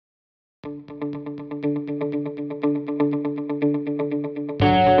Thank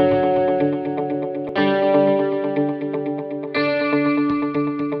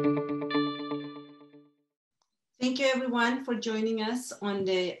you everyone for joining us on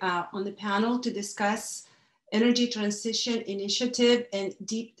the panel to discuss Energy Transition Initiative and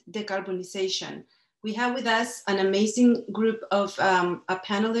Deep Decarbonization. We have with us an amazing group of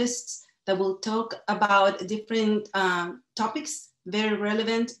panelists that will talk about different topics very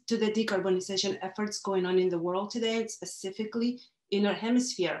relevant to the decarbonization efforts going on in the world today, specifically in our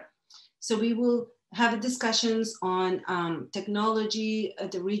hemisphere. So we will have discussions on technology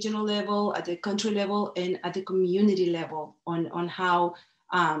at the regional level, at the country level, and at the community level on how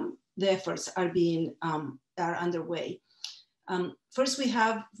the efforts are underway. First, we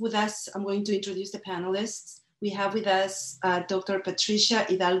have with us, I'm going to introduce the panelists. We have with us Dr. Patricia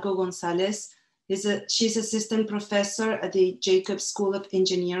Hidalgo-Gonzalez. She's assistant professor at the Jacobs School of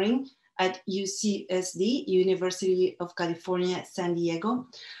Engineering at UCSD, University of California, San Diego.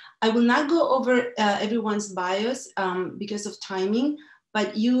 I will not go over everyone's bios because of timing,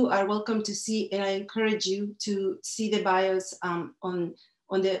 but you are welcome to see, and I encourage you to see the bios on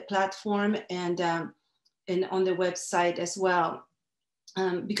the platform and on the website as well,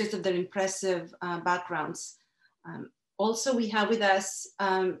 because of their impressive backgrounds. Also, we have with us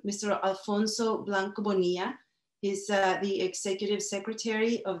Mr. Alfonso Blanco Bonilla. He's the Executive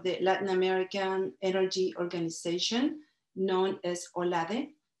Secretary of the Latinoamerican Energy Organization, known as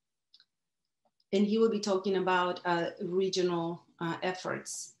OLADE. And he will be talking about regional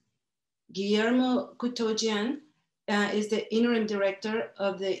efforts. Guillermo Koutoudjian is the Interim Director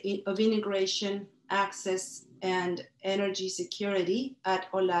of Integration, Access, and Energy Security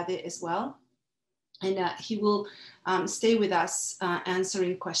at OLADE as well. And he will stay with us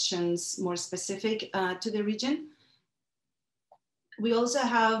answering questions more specific to the region. We also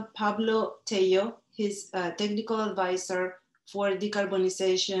have Pablo Tello. He's a technical advisor for the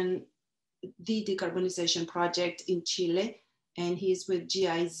Decarbonization project in Chile, and he's with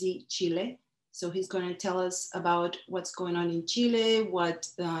GIZ Chile. So he's going to tell us about what's going on in Chile, what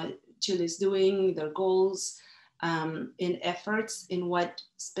Chile is doing, their goals and efforts, and what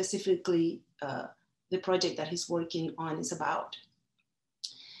specifically the project that he's working on is about.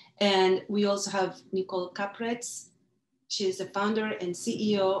 And we also have Nicole Capretz. She is the founder and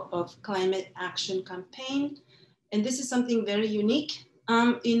CEO of Climate Action Campaign. And this is something very unique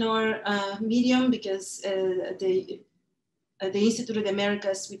in our medium, because the Institute of the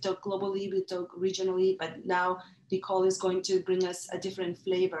Americas, we talk globally, we talk regionally, but now Nicole is going to bring us a different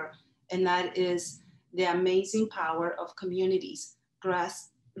flavor, and that is the amazing power of communities,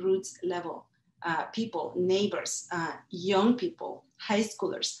 grassroots level, people, neighbors, young people, high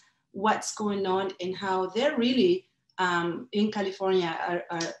schoolers, what's going on and how they're really in California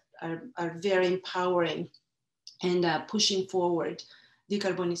are very empowering and pushing forward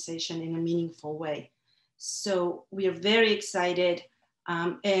decarbonization in a meaningful way. So we are very excited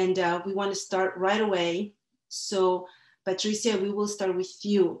and we want to start right away. So Patricia, we will start with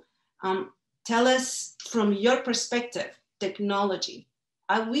you. Tell us from your perspective, technology,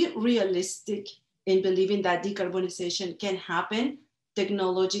 are we realistic in believing that decarbonization can happen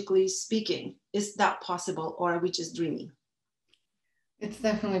technologically speaking? Is that possible, or are we just dreaming? It's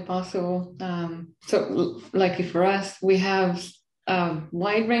definitely possible. So lucky for us, we have a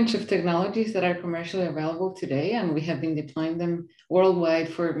wide range of technologies that are commercially available today, and we have been deploying them worldwide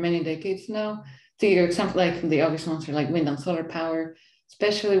for many decades now. So your example, like the obvious ones are like wind and solar power.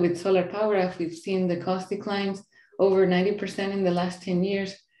 Especially with solar power, as we've seen the cost declines over 90% in the last 10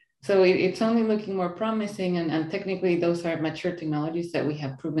 years. So it's only looking more promising, and technically those are mature technologies that we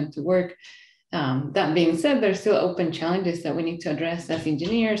have proven to work. That being said, there's still open challenges that we need to address as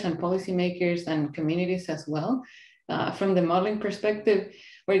engineers and policymakers and communities as well. From the modeling perspective,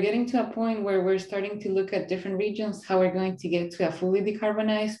 we're getting to a point where we're starting to look at different regions, how we're going to get to a fully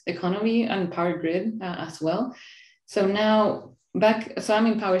decarbonized economy and power grid as well. So now, so I'm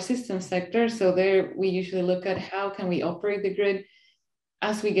in power systems sector. So there we usually look at how can we operate the grid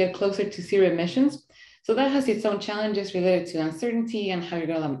as we get closer to zero emissions. So that has its own challenges related to uncertainty and how you're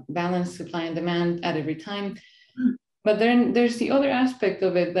going to balance supply and demand at every time. But then there's the other aspect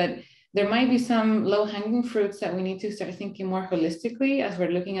of it, that there might be some low-hanging fruits that we need to start thinking more holistically as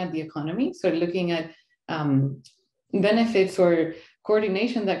we're looking at the economy. So looking at benefits or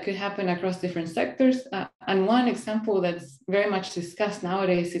coordination that could happen across different sectors. And one example that's very much discussed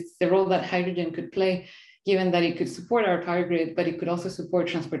nowadays is the role that hydrogen could play, given that it could support our power grid, but it could also support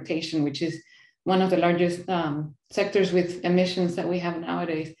transportation, which is one of the largest sectors with emissions that we have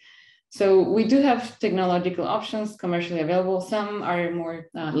nowadays. So we do have technological options commercially available. Some are more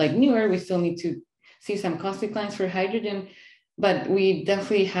like newer. We still need to see some cost declines for hydrogen, but we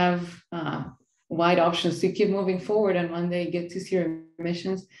definitely have wide options to keep moving forward and one day get to zero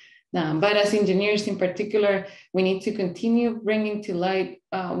emissions. But as engineers in particular, we need to continue bringing to light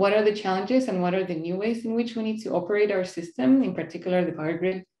what are the challenges and what are the new ways in which we need to operate our system, in particular the power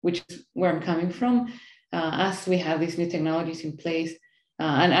grid, which is where I'm coming from, as we have these new technologies in place.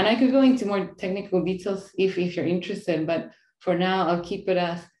 And I could go into more technical details if you're interested, but for now, I'll keep it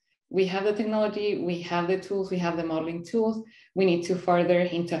as we have the technology, we have the tools, we have the modeling tools. We need to further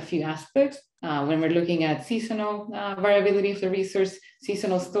into a few aspects when we're looking at seasonal variability of the resource,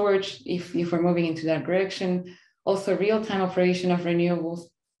 seasonal storage, if we're moving into that direction, also real-time operation of renewables,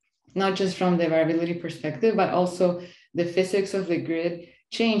 not just from the variability perspective, but also the physics of the grid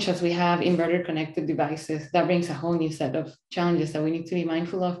change as we have inverter connected devices. That brings a whole new set of challenges that we need to be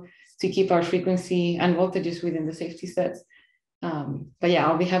mindful of to keep our frequency and voltages within the safety sets. But yeah,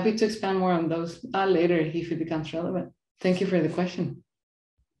 I'll be happy to expand more on those later if it becomes relevant. Thank you for the question.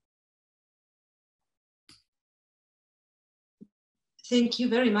 Thank you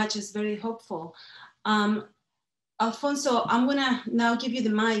very much. It's very helpful. Alfonso, I'm gonna now give you the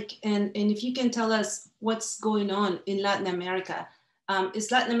mic, and if you can tell us what's going on in Latin America.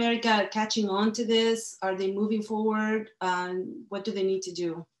 Is Latin America catching on to this? Are they moving forward? What do they need to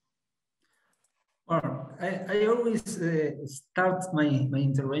do? Well, I always start my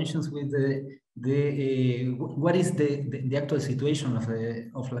interventions with what is the actual situation of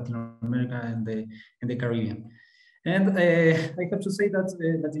Latin America and the Caribbean. And I have to say that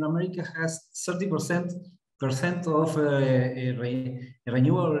Latin America has 30% of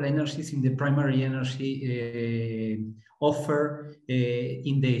renewable energies in the primary energy offer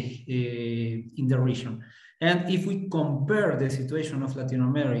in the region. And if we compare the situation of Latin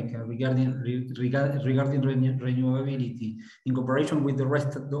America regarding renewability in comparison with the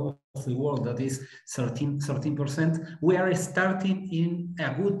rest of the world, that is 13%, we are starting in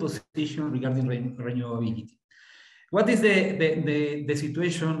a good position regarding renewability. What is the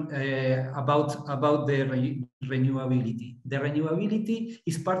situation about the renewability? The renewability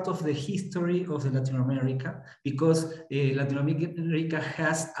is part of the history of Latin America because Latin America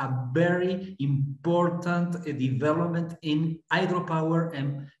has a very important development in hydropower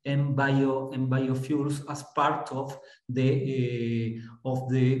and biofuels as part of the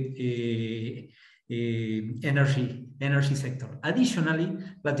energy sector. Additionally,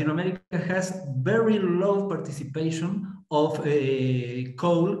 Latin America has very low participation of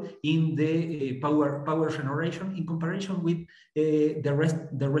coal in the power generation in comparison with the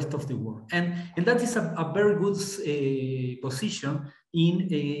rest of the world, and that is a very good position in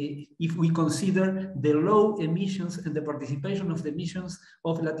if we consider the low emissions and the participation of the emissions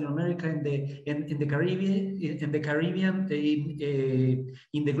of Latin America in the Caribbean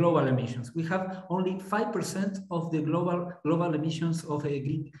in the global emissions. We have only 5% of the global emissions of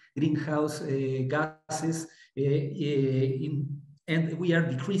greenhouse gases, and we are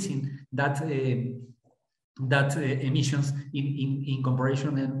decreasing that emissions in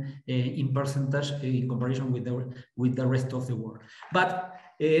comparison and in percentage in comparison with the rest of the world. But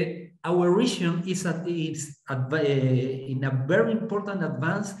our region is in a very important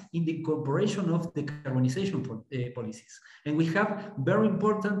advance in the incorporation of decarbonization policies. And we have very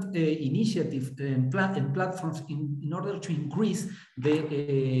important initiatives and platforms in order to increase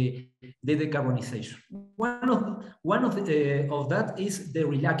the decarbonization. One of that is the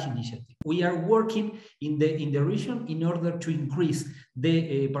RELAC initiative. We are working in the region in order to increase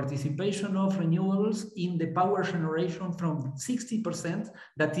the participation of renewables in the power generation from 60%,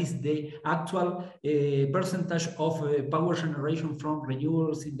 that is the actual percentage of power generation from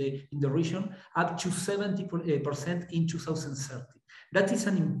renewables in the region, up to 70% in 2030. That is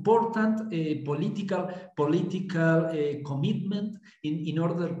an important political commitment in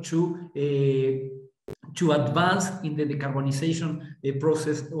order to advance in the decarbonization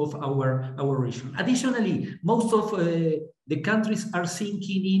process of our region. Additionally, most of the countries are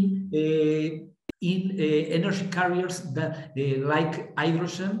sinking in energy carriers that like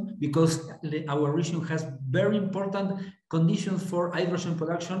hydrogen, because our region has very important conditions for hydrogen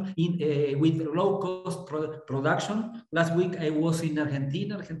production with low cost production. Last week I was in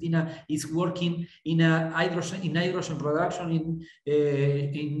Argentina. Argentina is working in hydrogen production in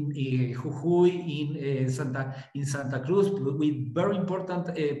Jujuy, in Santa Cruz, with very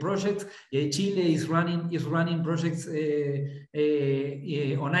important projects. Chile is running projects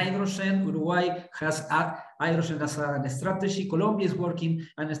on hydrogen. Uruguay has hydrogen as a strategy. Colombia is working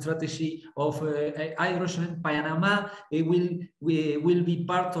on a strategy of hydrogen. Panama will be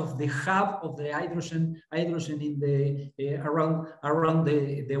part of the hub of the hydrogen in the around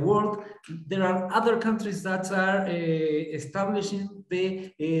the world. There are other countries that are establishing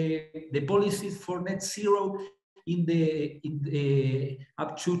the policies for net zero in the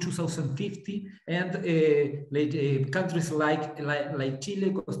up to 2050, and countries like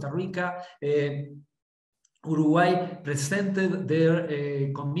Chile, Costa Rica, Uruguay presented their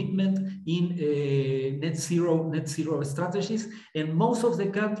commitment in net zero strategies, and most of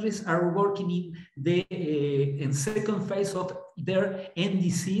the countries are working in the second phase of their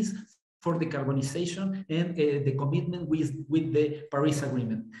NDCs for decarbonization and the commitment with the Paris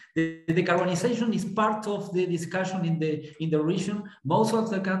Agreement. The decarbonization is part of the discussion in the region. Most of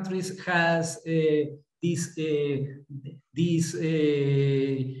the countries has this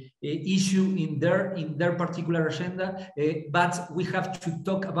issue in their particular agenda, but we have to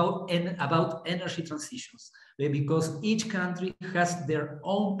talk about energy transitions, because each country has their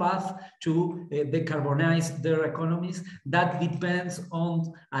own path to decarbonize their economies. That depends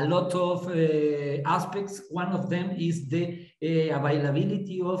on a lot of aspects. One of them is the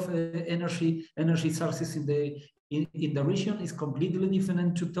availability of energy sources in the region. Is completely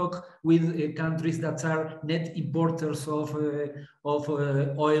different to talk with countries that are net importers of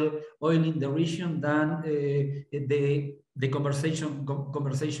oil in the region than the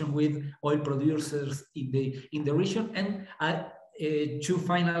conversation with oil producers in the region. And to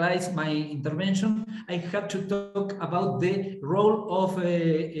finalize my intervention, I have to talk about the role of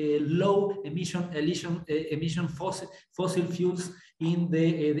low emission fossil fuels in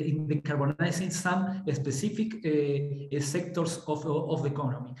decarbonizing some specific sectors of the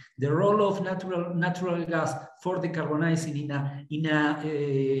economy. The role of natural gas for decarbonizing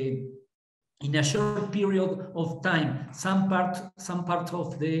in a short period of time, some part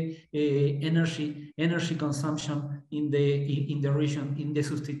of the energy consumption in the region, in the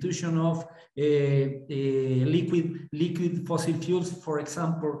substitution of liquid fossil fuels, for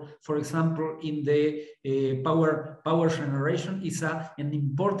example, in the power generation, is an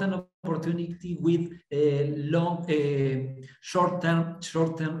important opportunity with long short-term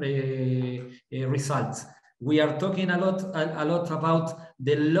results. We are talking a lot about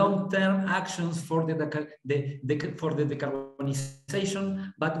the long-term actions for the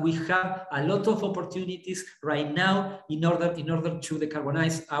decarbonization, but we have a lot of opportunities right now in order to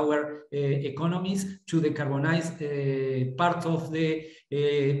decarbonize our economies, to decarbonize part of the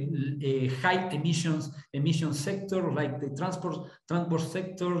high emission sector, like the transport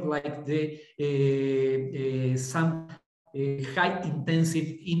sector, like the some high intensive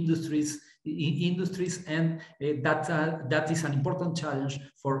industries, and that is an important challenge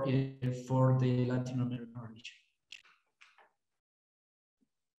for the Latin American region.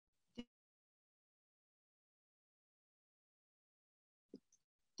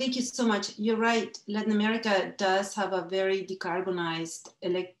 Thank you so much. You're right. Latin America does have a very decarbonized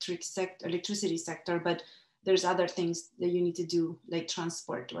electricity sector, but there's other things that you need to do, like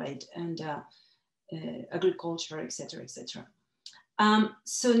transport, right, and agriculture, etc., etc.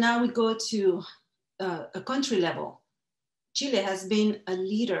 So now we go to a country level. Chile has been a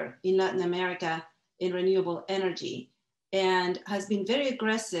leader in Latin America in renewable energy and has been very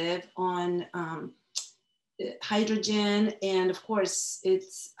aggressive on hydrogen, and of course it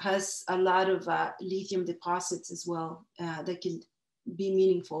has a lot of lithium deposits as well that can be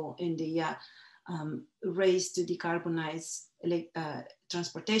meaningful in the race to decarbonize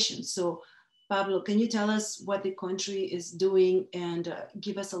transportation. So Pablo, can you tell us what the country is doing and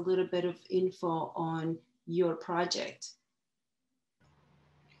give us a little bit of info on your project?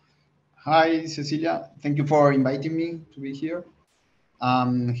 Hi, Cecilia. Thank you for inviting me to be here.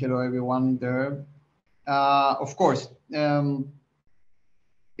 Hello, everyone there. Of course,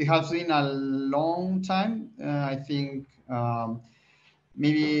 it has been a long time. I think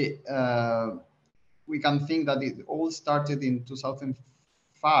maybe we can think that it all started in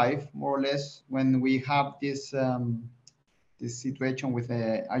 2005, more or less, when we have this this situation with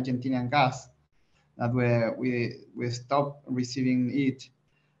the Argentinian gas, that we stopped receiving it,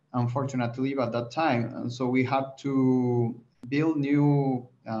 unfortunately, at that time. And so we had to build new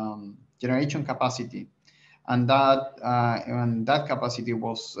generation capacity, and that capacity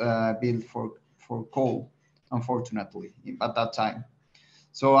was built for coal, unfortunately, at that time.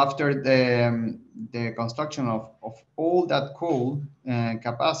 So after the construction of all that coal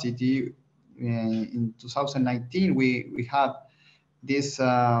capacity in 2019, we had this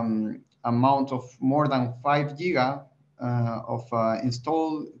amount of more than 5 giga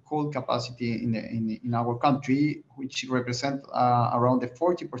installed coal capacity in our country, which represent around the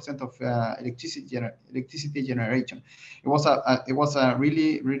 40% of electricity generation. It was a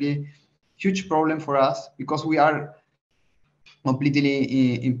really huge problem for us because we are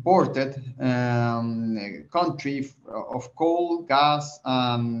completely imported country of coal, gas,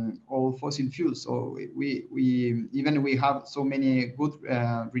 all fossil fuels. So we have so many good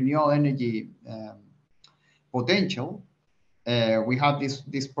renewable energy potential. We have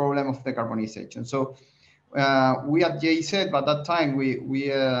this problem of decarbonization. So we at GIZ at that time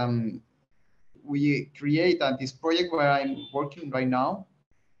we created this project where I'm working right now,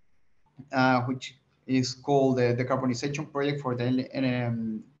 which is called the Decarbonization Project for the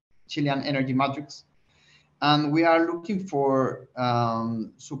Chilean Energy Matrix. And we are looking for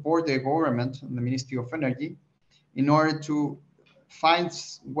support the government and the Ministry of Energy in order to find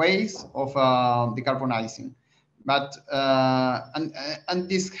ways of decarbonizing. But and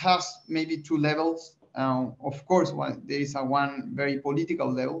this has maybe two levels. Of course, there is one very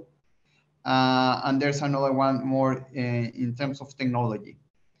political level, and there's another one more in terms of technology.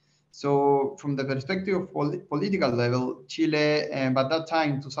 So from the perspective of political level, Chile, by that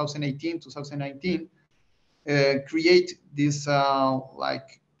time, 2018, 2019, create this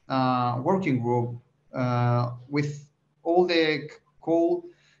working group with all the coal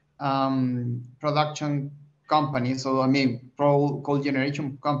production companies. So I mean, coal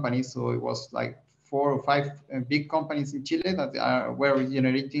generation companies. So it was like 4 or 5 big companies in Chile that were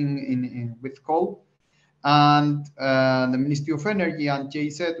generating with coal. And the Ministry of Energy and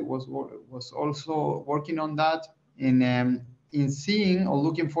GIZ was also working on that in seeing or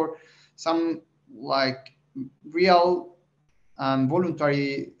looking for some like real and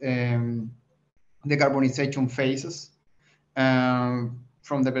voluntary decarbonization phases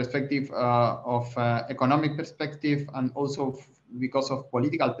from the perspective of economic perspective, and also because of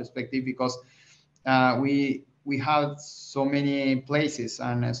political perspective, because we had so many places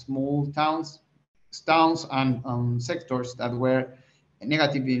and small towns and sectors that were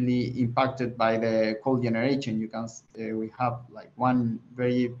negatively impacted by the coal generation. You can we have like one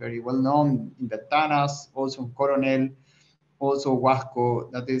very well known in Ventanas, also Coronel, also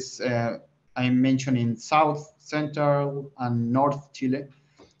Huasco, that is I'm mentioning South, Central, and North Chile,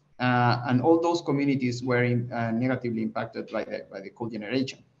 and all those communities were negatively impacted by the coal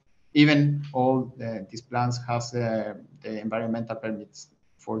generation. Even all these plants has the environmental permits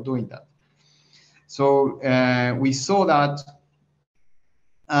for doing that. So we saw that,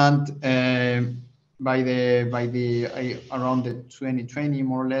 and by around the 2020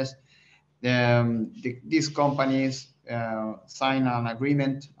 more or less, these companies signed an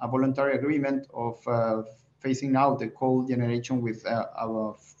agreement, a voluntary agreement of phasing out the coal generation with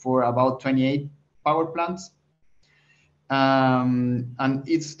for about 28 power plants, and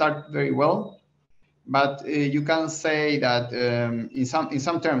it started very well. But you can say that in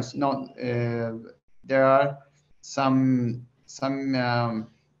some terms, there are some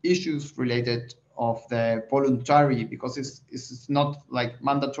issues related of the voluntary, because it's not like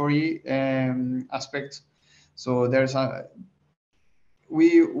mandatory aspects. So there's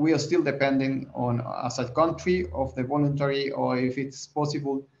we are still depending on, as a country, of the voluntary, or if it's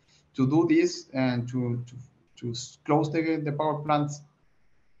possible to do this and to close the power plants,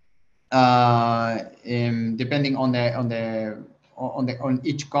 depending on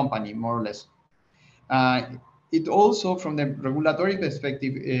each company, more or less. It also, from the regulatory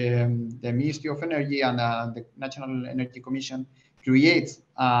perspective, the Ministry of Energy and the National Energy Commission creates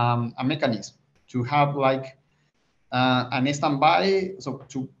a mechanism to have like an standby, so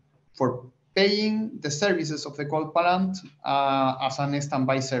for paying the services of the coal plant as an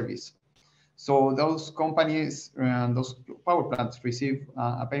standby service. So those companies, those power plants receive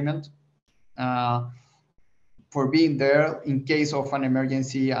a payment for being there in case of an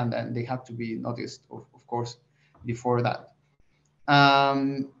emergency, and then they have to be noticed, of course, before that.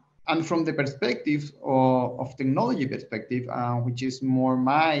 And from the perspective of technology perspective, which is more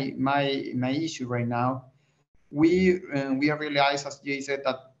my issue right now, we realized, as Jay said,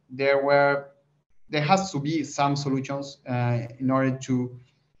 that there has to be some solutions in order to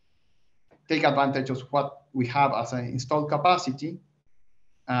take advantage of what we have as an installed capacity,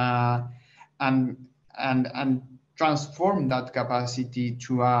 and transform that capacity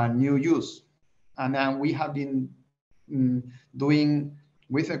to a new use. And then we have been doing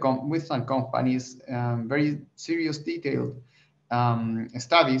with some companies very serious, detailed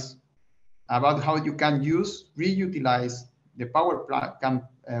studies about how you can reutilize the power plant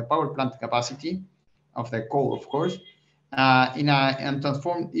capacity of the coal, of course, and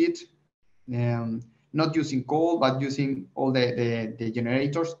transform it not using coal, but using all the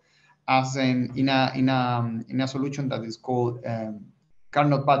generators as in a solution that is called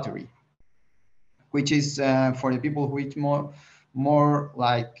Carnot battery, which is for the people who is more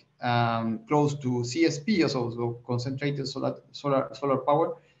like close to CSP, also concentrated solar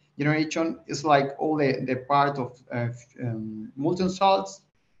power generation. Is like all the part of molten salts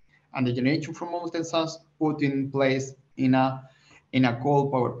and the generation from molten salts put in place in a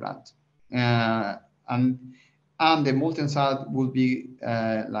coal power plant, and the molten salt will be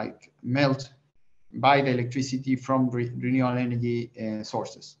like melt by the electricity from renewable energy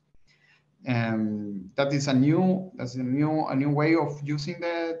sources. That is a new way of using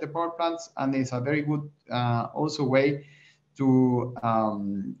the power plants, and it's a very good also way to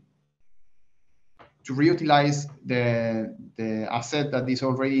reutilize the asset that is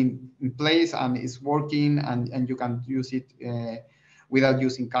already in place and is working, and you can use it without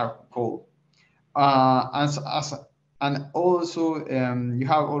using coal. And also you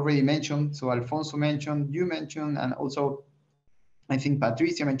have already mentioned, so Alfonso mentioned, you mentioned, and also I think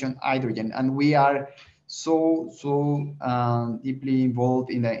Patricia mentioned hydrogen, and we are so deeply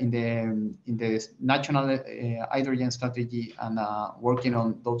involved in the national hydrogen strategy, and working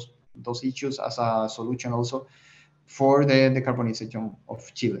on those issues as a solution also for the decarbonization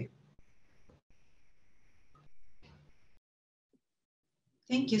of Chile.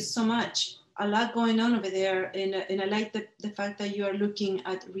 Thank you so much. A lot going on over there, and I like the fact that you are looking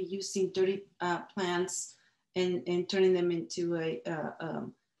at reusing dirty plants and turning them into a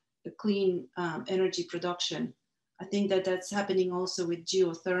clean energy production. I think that that's happening also with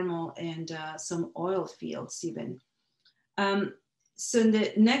geothermal and some oil fields even. So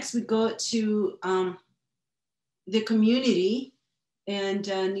next we go to the community, and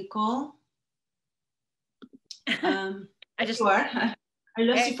Nicole. I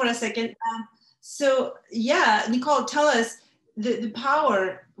lost you for a second. So yeah, Nicole, tell us the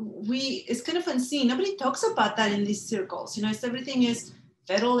power. It's kind of unseen. Nobody talks about that in these circles. You know, everything is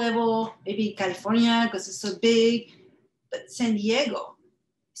federal level, maybe California because it's so big, but San Diego.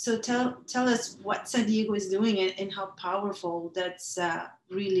 So tell us what San Diego is doing and how powerful that's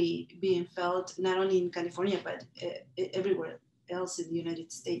really being felt, not only in California, but everywhere else in the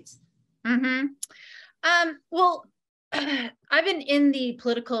United States. Mm-hmm. Well, I've been in the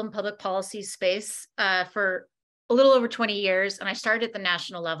political and public policy space for a little over 20 years, and I started at the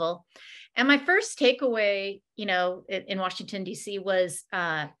national level. And my first takeaway, you know, in Washington, D.C. was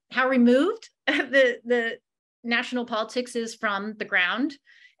how removed the national politics is from the ground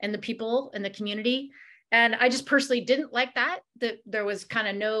and the people and the community. And I just personally didn't like that there was kind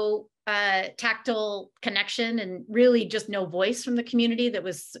of no tactile connection and really just no voice from the community that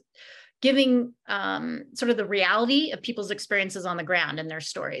was giving sort of the reality of people's experiences on the ground and their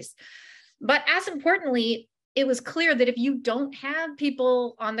stories. But as importantly, it was clear that if you don't have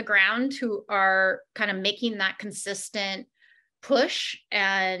people on the ground who are kind of making that consistent push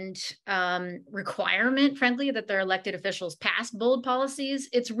and requirement, frankly, that their elected officials pass bold policies,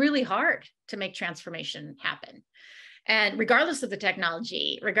 it's really hard to make transformation happen. And regardless of the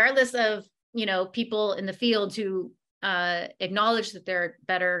technology, regardless of, you know, people in the field who acknowledge that they're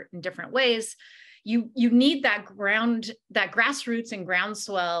better in different ways, you need that grassroots and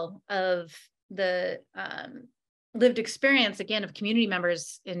groundswell of the lived experience, again, of community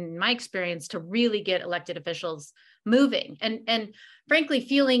members, in my experience, to really get elected officials moving and frankly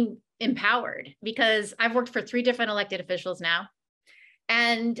feeling empowered, because I've worked for 3 different elected officials now,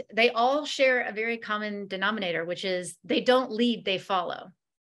 and they all share a very common denominator, which is they don't lead, they follow.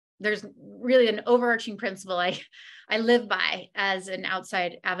 There's really an overarching principle I live by as an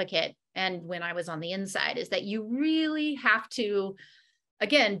outside advocate, and when I was on the inside, is that you really have to,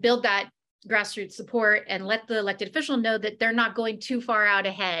 again, build that grassroots support and let the elected official know that they're not going too far out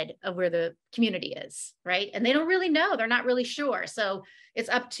ahead of where the community is, right? And they don't really know, they're not really sure. So it's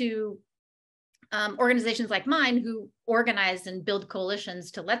up to organizations like mine who organize and build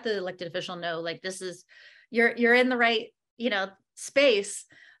coalitions to let the elected official know, like, this is, you're in the right, you know, space,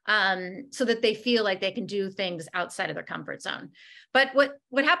 so that they feel like they can do things outside of their comfort zone. But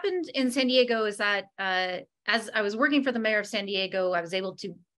what happened in San Diego is that as I was working for the mayor of San Diego, I was able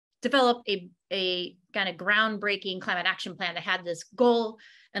to develop a kind of groundbreaking climate action plan that had this goal,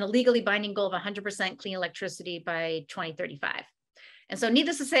 and a legally binding goal of 100% clean electricity by 2035. And so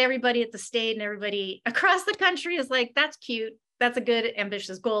needless to say, everybody at the state and everybody across the country is like, that's cute. That's a good,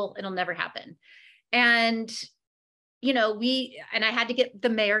 ambitious goal. It'll never happen. And, you know, I had to get the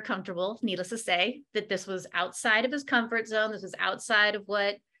mayor comfortable, needless to say, that this was outside of his comfort zone. This was outside of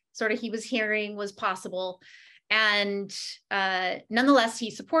what sort of he was hearing was possible. And nonetheless, he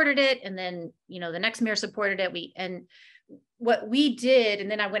supported it. And then, the next mayor supported it. And what we did,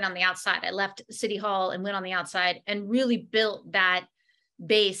 and then I went on the outside, I left City Hall and went on the outside and really built that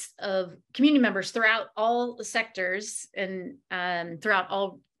base of community members throughout all the sectors and throughout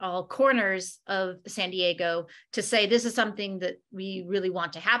all corners of San Diego to say, this is something that we really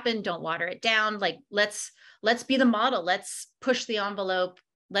want to happen. Don't water it down. Like, let's be the model. Let's push the envelope.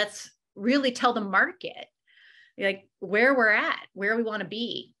 Let's really tell the market like where we're at, where we want to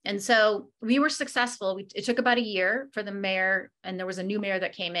be. And so we were successful. It took about a year for the mayor, and there was a new mayor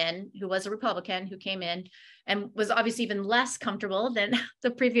that came in who was a Republican who came in and was obviously even less comfortable than the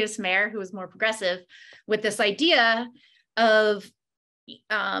previous mayor, who was more progressive, with this idea of,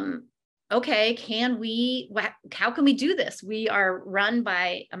 okay, how can we do this? We are run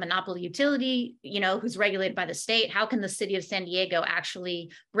by a monopoly utility, who's regulated by the state. How can the city of San Diego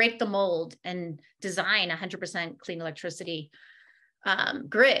actually break the mold and design 100% clean electricity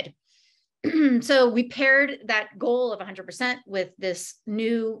grid? So we paired that goal of 100% with this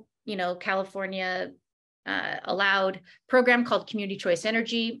new, California allowed program called Community Choice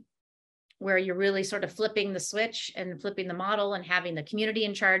Energy, where you're really sort of flipping the switch and flipping the model and having the community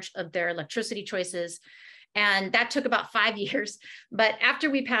in charge of their electricity choices. And that took about 5 years. But after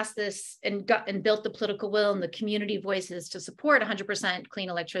we passed this and built the political will and the community voices to support 100%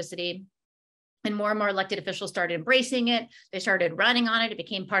 clean electricity, and more elected officials started embracing it, they started running on it. It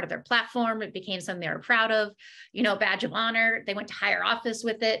became part of their platform. It became something they were proud of, badge of honor. They went to higher office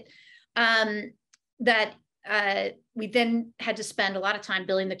with it. We then had to spend a lot of time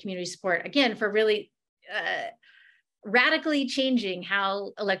building the community support, again, for really radically changing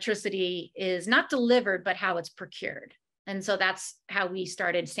how electricity is not delivered, but how it's procured. And so that's how we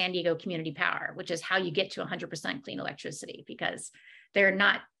started San Diego Community Power, which is how you get to 100% clean electricity, because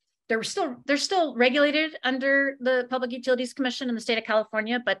they're still regulated under the Public Utilities Commission in the state of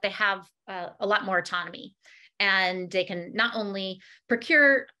California, but they have a lot more autonomy, and they can not only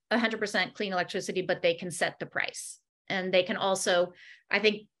procure 100% clean electricity, but they can set the price. And they can also, I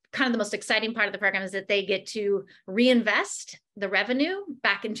think, kind of the most exciting part of the program is that they get to reinvest the revenue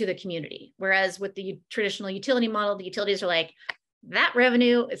back into the community. Whereas with the traditional utility model, the utilities are like, that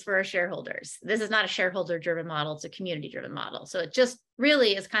revenue is for our shareholders. This is not a shareholder-driven model, it's a community-driven model. So it just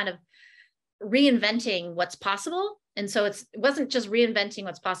really is kind of reinventing what's possible. And so it wasn't just reinventing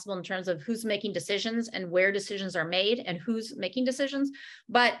what's possible in terms of who's making decisions and where decisions are made and who's making decisions,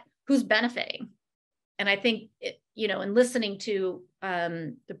 but who's benefiting. And I think, in listening to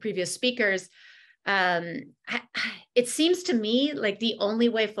the previous speakers, it seems to me like the only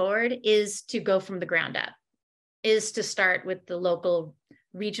way forward is to go from the ground up, is to start with the local,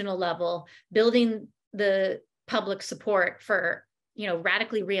 regional level, building the public support for,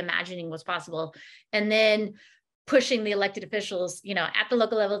 radically reimagining what's possible, and then pushing the elected officials, at the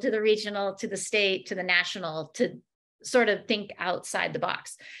local level, to the regional, to the state, to the national, to sort of think outside the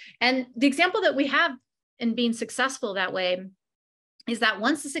box. And the example that we have in being successful that way is that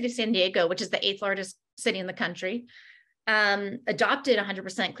once the city of San Diego, which is the 8th largest city in the country, adopted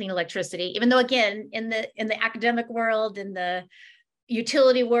 100% clean electricity, even though, again, in the academic world, in the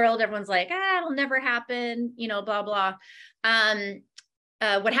utility world, everyone's like, it'll never happen, blah, blah.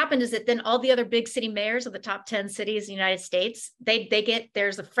 What happened is that then all the other big city mayors of the top 10 cities in the United States,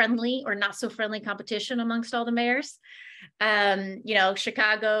 there's a friendly or not so friendly competition amongst all the mayors.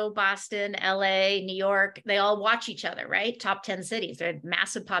 Chicago, Boston, LA, New York, they all watch each other, right? Top 10 cities, they're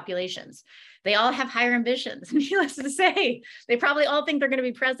massive populations. They all have higher ambitions. Needless to say, they probably all think they're going to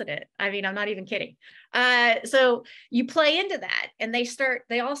be president. I mean, I'm not even kidding. So you play into that, and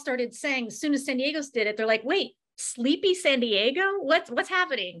they all started saying, as soon as San Diego's did it, they're like, wait, sleepy San Diego? What's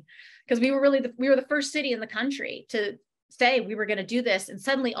happening? Because we were the first city in the country to say we were going to do this. And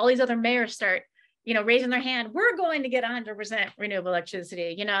suddenly all these other mayors start, raising their hand, we're going to get 100% renewable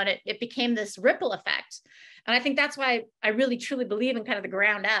electricity, and it became this ripple effect. And I think that's why I really truly believe in kind of the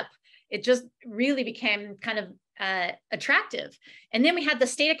ground up. It just really became kind of attractive. And then we had the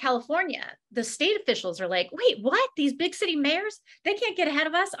state of California. The state officials are like, wait, what? These big city mayors, they can't get ahead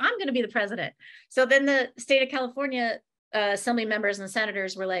of us. I'm going to be the president. So then the state of California assembly members and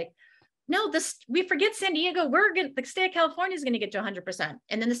senators were like, no, we forget San Diego. The state of California is going to get to 100%.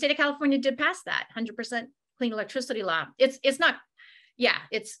 And then the state of California did pass that 100% clean electricity law. It's not,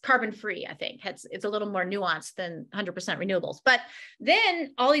 it's carbon free, I think. It's a little more nuanced than 100% renewables. But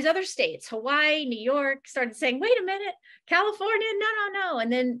then all these other states, Hawaii, New York, started saying, wait a minute, California, no.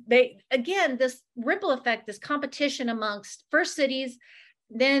 And then this ripple effect, this competition amongst first cities,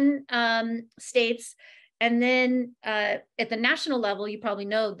 then states, And then at the national level, you probably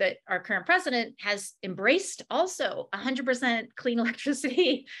know that our current president has embraced also 100% clean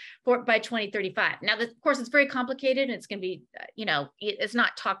electricity by 2035. Now, of course, it's very complicated and it's going to be, it's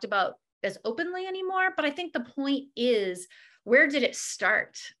not talked about as openly anymore. But I think the point is, where did it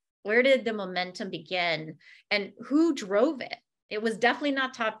start? Where did the momentum begin? And who drove it? It was definitely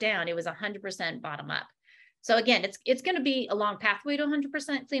not top down. It was 100% bottom up. So again, it's going to be a long pathway to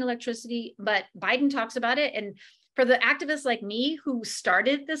 100% clean electricity, but Biden talks about it. And for the activists like me who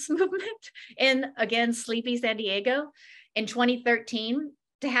started this movement in, again, sleepy San Diego in 2013,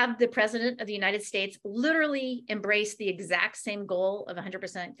 to have the president of the United States literally embrace the exact same goal of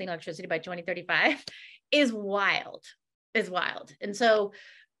 100% clean electricity by 2035 is wild, And so,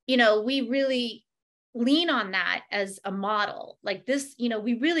 we really lean on that as a model like this.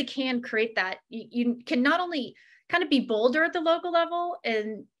 We really can create that. You can not only kind of be bolder at the local level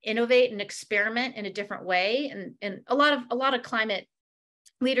and innovate and experiment in a different way. And a lot of climate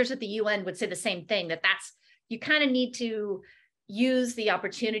leaders at the UN would say the same thing, that's, you kind of need to use the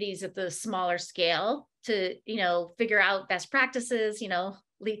opportunities at the smaller scale to, figure out best practices,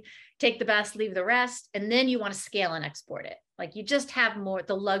 take the best, leave the rest. And then you want to scale and export it. Like you just have more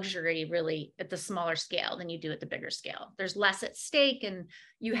the luxury really at the smaller scale than you do at the bigger scale. There's less at stake, and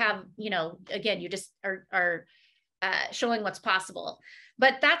you have, again, you just are showing what's possible.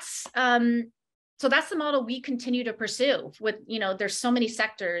 But that's so that's the model we continue to pursue. With there's so many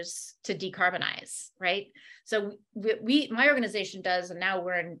sectors to decarbonize, right? So my organization does, and now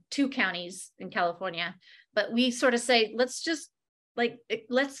we're in 2 counties in California. But we sort of say, let's just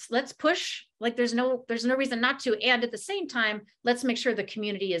let's push, there's no reason not to. And at the same time, let's make sure the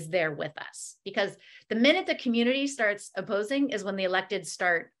community is there with us, because the minute the community starts opposing is when the elected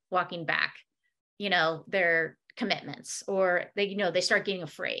start walking back, their commitments, or they start getting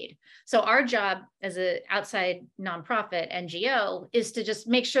afraid. So our job as an outside nonprofit NGO is to just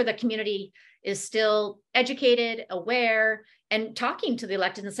make sure the community is still educated, aware, and talking to the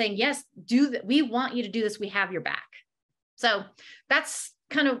elected and saying, yes, we want you to do this. We have your back. So that's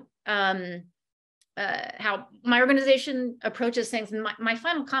kind of how my organization approaches things. And my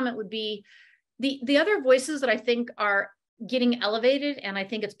final comment would be the other voices that I think are getting elevated, and I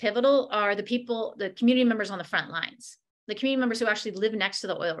think it's pivotal, are the community members on the front lines, the community members who actually live next to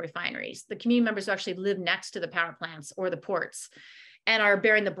the oil refineries, the community members who actually live next to the power plants or the ports and are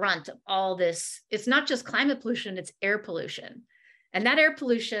bearing the brunt of all this. It's not just climate pollution, it's air pollution. And that air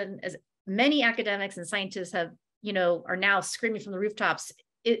pollution, as many academics and scientists have are now screaming from the rooftops,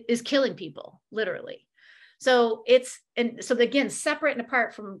 it is killing people, literally. So again, separate and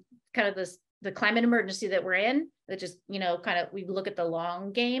apart from kind of the climate emergency that we're in, that just, we look at the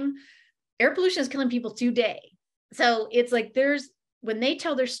long game, air pollution is killing people today. So it's like when they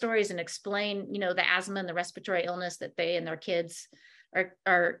tell their stories and explain, the asthma and the respiratory illness that they and their kids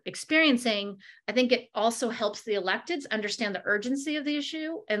are experiencing, I think it also helps the electeds understand the urgency of the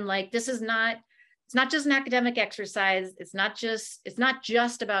issue. And it's not just an academic exercise. It's not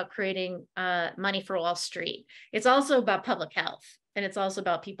just about creating money for Wall Street. It's also about public health, and it's also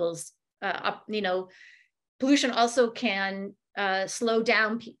about people's, pollution also can slow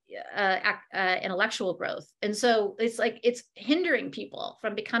down intellectual growth, and so it's hindering people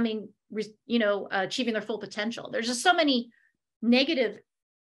from becoming, achieving their full potential. There's just so many negative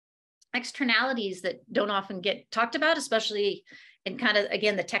externalities that don't often get talked about, especially in kind of,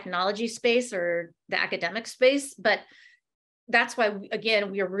 again, the technology space or the academic space. But that's why,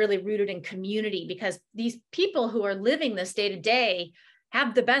 we are really rooted in community, because these people who are living this day to day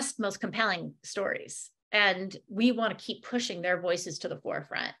have the best, most compelling stories. And we want to keep pushing their voices to the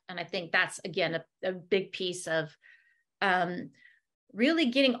forefront. And I think that's, again, a big piece of really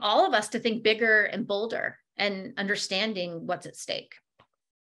getting all of us to think bigger and bolder and understanding what's at stake.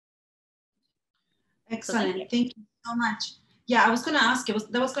 Excellent. Thank you so much. Yeah, I was going to ask you,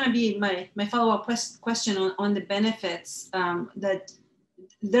 that was going to be my follow-up question on the benefits that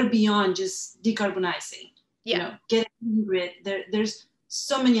they're beyond just decarbonizing. Getting grid. There's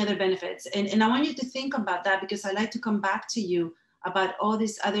so many other benefits. And I want you to think about that, because I like to come back to you about all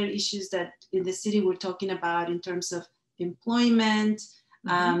these other issues that in the city we're talking about in terms of employment,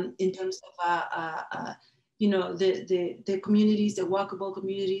 in terms of, the communities, the walkable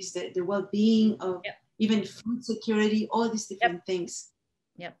communities, the well-being of even food security, all these different things.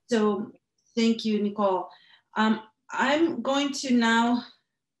 So thank you, Nicole. I'm going to now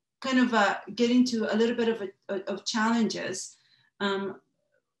kind of get into a little bit of challenges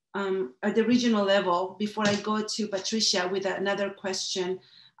at the regional level before I go to Patricia with another question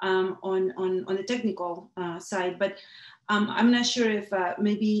on the technical side. But I'm not sure if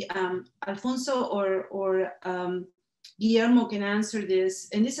maybe Alfonso or Guillermo can answer this.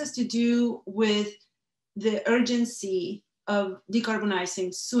 And this has to do with the urgency of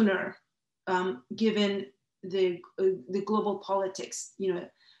decarbonizing sooner, given the global politics, you know,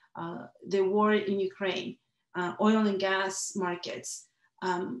 the war in Ukraine, oil and gas markets.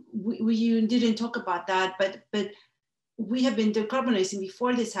 You didn't talk about that, but we have been decarbonizing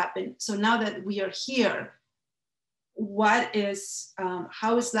before this happened. So now that we are here,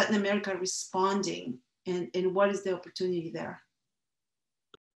 how is Latin America responding, and what is the opportunity there?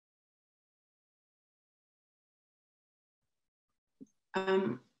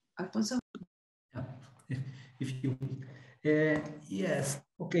 Alfonso? Yeah, if you yes,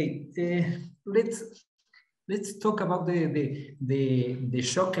 okay. Let's talk about the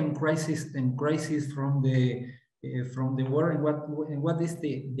shock and crisis from the war, and what is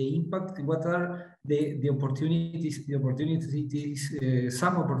the impact, and what are the opportunities,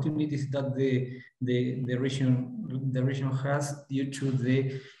 some opportunities that the region has due to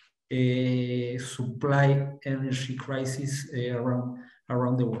the supply energy crisis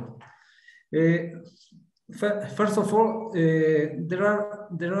around the world. First of all, there are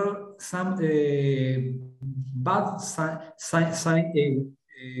some bad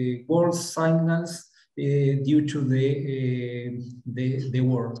world signals due to the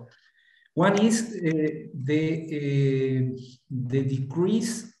war. One is the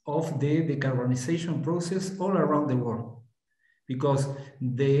decrease of the decarbonization process all around the world, because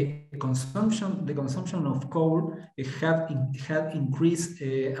the consumption of coal had increased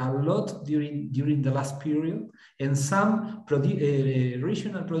a lot during the last period, and some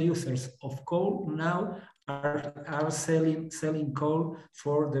regional producers of coal now are selling coal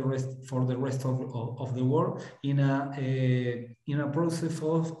for the rest of the world in a process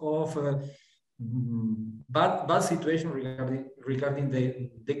of bad situation regarding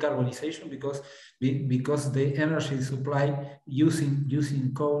the decarbonization, because the energy supply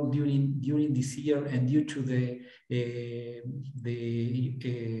using coal during this year, and due to the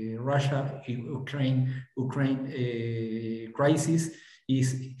Russia-Ukraine crisis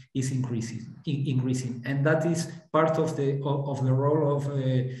is increasing, and that is part of the role of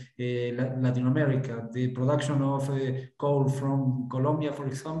Latin America. The production of coal from Colombia, for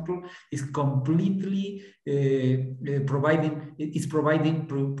example, is completely providing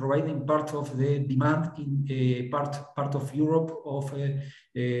part of the demand in part of Europe of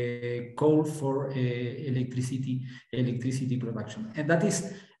coal for electricity production, and that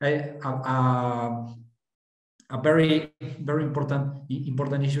is a very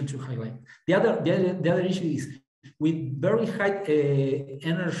important issue to highlight. The other issue is, with very high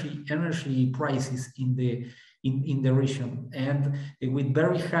energy prices in the region, and with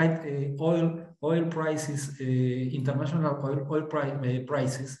very high oil prices, international oil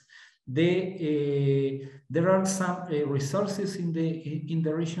prices, there are some resources in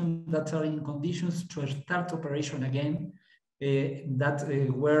the region that are in conditions to start operation again, that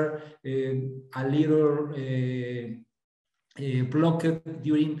were a little blocked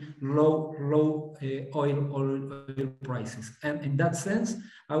during low oil prices. And in that sense,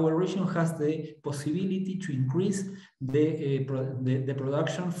 our region has the possibility to increase the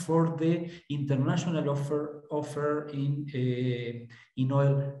production for the international offer in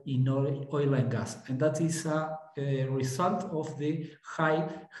oil and gas, and that is a result of the high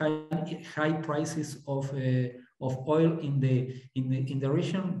prices of oil in the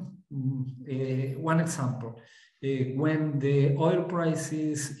region. One example: when the oil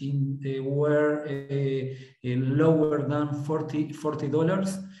prices were lower than $40,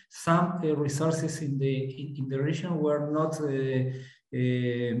 some resources in the region were not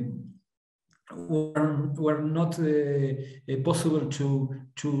possible to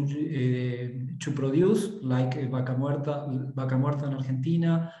produce, like vaca muerta in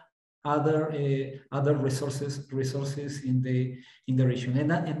Argentina, other resources in the region,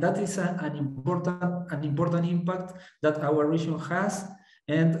 and that is an important impact that our region has,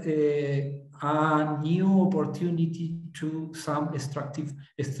 and a new opportunity to some extractive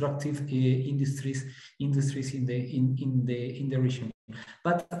industries in the region.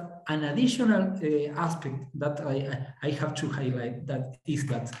 But an additional aspect that I have to highlight, that is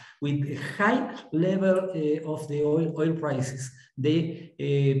that with a high level of the oil prices, the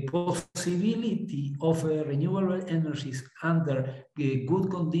possibility of renewable energies under good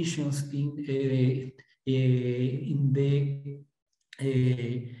conditions in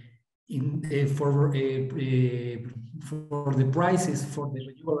the prices for the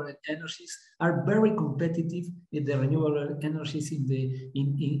renewable energies are very competitive in the renewable energies in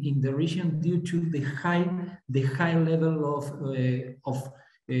the region due to the high level of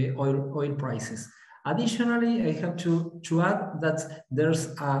oil prices. Additionally, I have to add that there's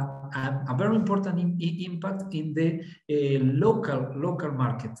a very important impact in the local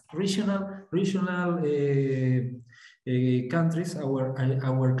market, regional countries.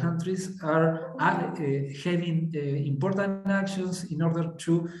 Our countries are having important actions in order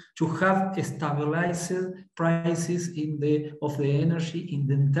to have stabilized prices of the energy in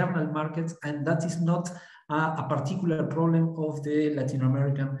the internal markets, and that is not a particular problem of the Latin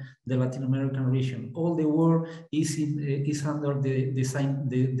American region. All the world is under the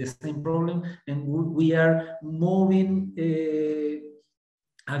same problem, and we are moving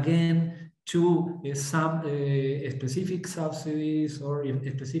again to some specific subsidies or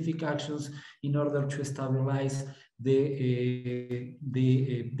specific actions in order to stabilize the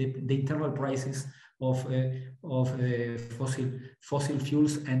internal prices of fossil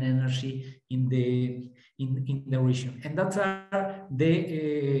fuels and energy in the region. And that's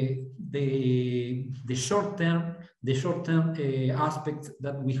the short-term aspects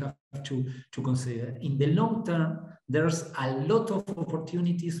that we have to consider. In the long term, there's a lot of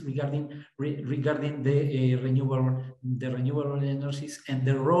opportunities regarding the renewable energies and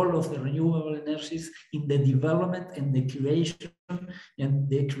the role of the renewable energies in the development and the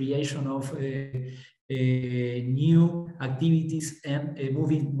creation of new activities and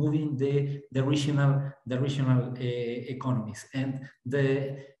moving the regional economies. And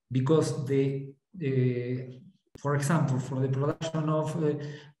because for example, for the production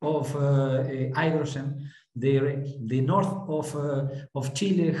of hydrogen, the north of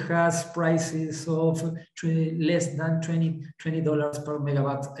Chile has prices of less than $20 per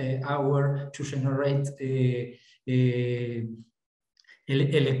megawatt hour to generate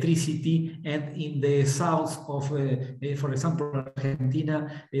electricity, and in the south of, for example,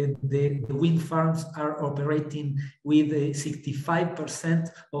 Argentina, the wind farms are operating with a 65%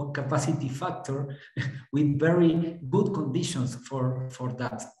 of capacity factor, with very good conditions for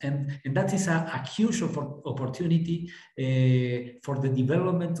that, and that is a huge opportunity for the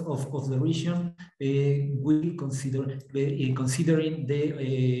development of the region. We considering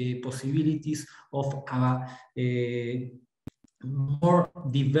the possibilities of more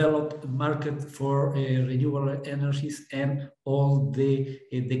developed market for renewable energies and all the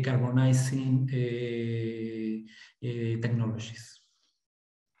decarbonizing technologies.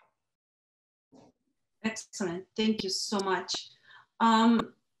 Excellent, thank you so much.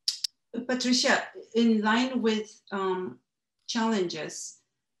 Patricia, in line with challenges,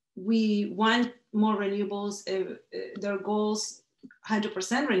 we want more renewables, their goals,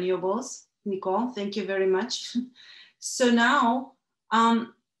 100% renewables. Nicole, thank you very much. So now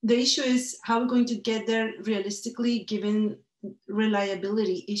the issue is how we're going to get there realistically, given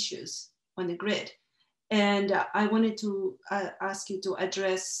reliability issues on the grid. And I wanted to ask you to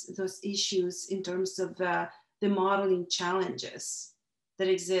address those issues in terms of the modeling challenges that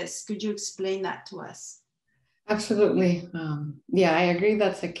exist. Could you explain that to us? Absolutely. Yeah, I agree.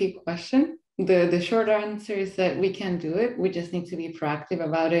 That's a key question. The short answer is that we can do it. We just need to be proactive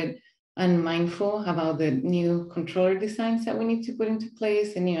about it and mindful about the new controller designs that we need to put into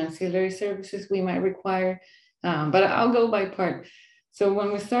place, the new ancillary services we might require. But I'll go by part. So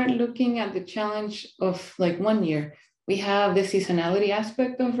when we start looking at the challenge of like 1 year, we have the seasonality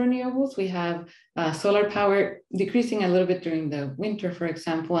aspect of renewables. We have solar power decreasing a little bit during the winter, for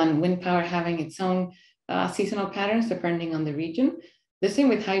example, and wind power having its own seasonal patterns depending on the region. The same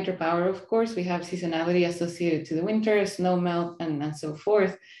with hydropower, of course. We have seasonality associated to the winter, snow melt, and so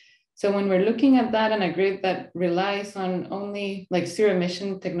forth. So when we're looking at that on a grid that relies on only like zero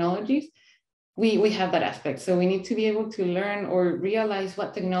emission technologies, we have that aspect. So we need to be able to learn or realize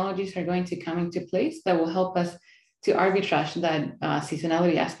what technologies are going to come into place that will help us to arbitrage that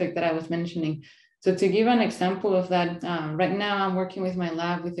seasonality aspect that I was mentioning. So to give an example of that, right now I'm working with my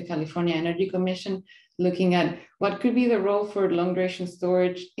lab with the California Energy Commission, looking at what could be the role for long duration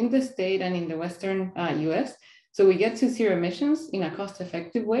storage in the state and in the Western US. So we get to zero emissions in a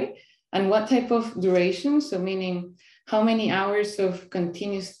cost-effective way, and what type of duration, so meaning how many hours of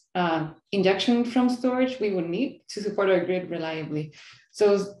continuous injection from storage we would need to support our grid reliably.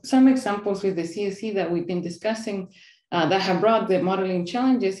 So some examples with the CSC that we've been discussing that have brought the modeling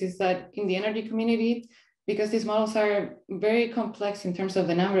challenges is that in the energy community, because these models are very complex in terms of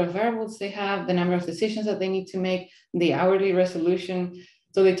the number of variables they have, the number of decisions that they need to make, the hourly resolution.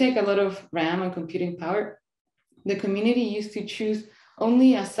 So they take a lot of RAM and computing power. The community used to choose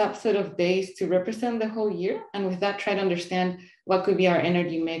only a subset of days to represent the whole year. And with that, try to understand what could be our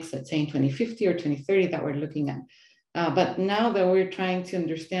energy mix, let's say in 2050 or 2030 that we're looking at. But now that we're trying to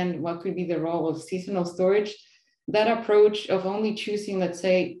understand what could be the role of seasonal storage, that approach of only choosing, let's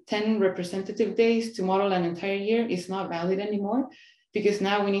say, 10 representative days to model an entire year is not valid anymore, because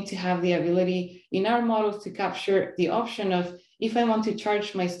now we need to have the ability in our models to capture the option of, if I want to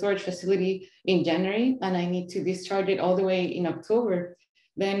charge my storage facility in January and I need to discharge it all the way in October,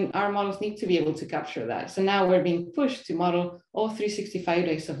 then our models need to be able to capture that. So now we're being pushed to model all 365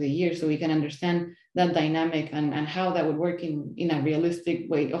 days of the year so we can understand that dynamic and how that would work in a realistic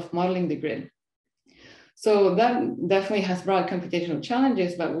way of modeling the grid. So that definitely has brought computational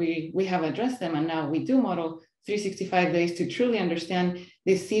challenges, but we have addressed them, and now we do model 365 days to truly understand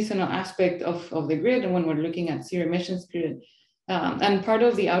this seasonal aspect of the grid, and when we're looking at zero emissions grid. And part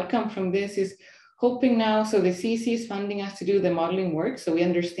of the outcome from this is hoping now, so the CEC is funding us to do the modeling work, so we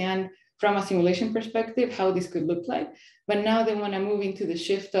understand from a simulation perspective how this could look like, but now they want to move into the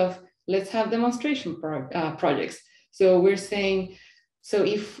shift of, let's have demonstration projects. So we're saying, so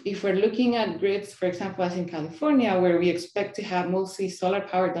if we're looking at grids, for example, as in California, where we expect to have mostly solar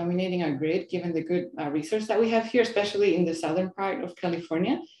power dominating our grid, given the good resource that we have here, especially in the southern part of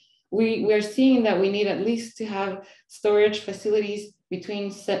California, we are seeing that we need at least to have storage facilities between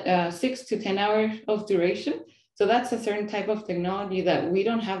 6 to 10 hours of duration. So that's a certain type of technology that we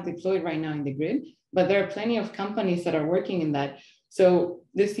don't have deployed right now in the grid, but there are plenty of companies that are working in that. So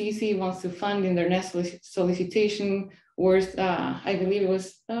the CEC wants to fund in their next solicitation worth, I believe it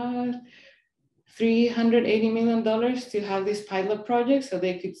was $380 million to have this pilot project so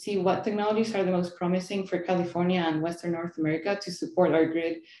they could see what technologies are the most promising for California and Western North America to support our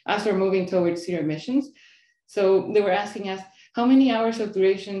grid as we're moving towards zero emissions. So they were asking us, how many hours of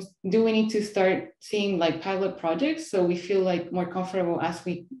durations do we need to start seeing like pilot projects so we feel like more comfortable as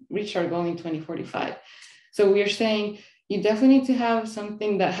we reach our goal in 2045? So we are saying you definitely need to have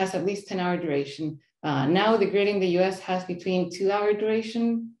something that has at least 10-hour duration. Now the grid in the US has between 2-hour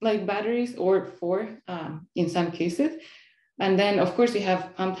duration like batteries or 4 in some cases. And then of course we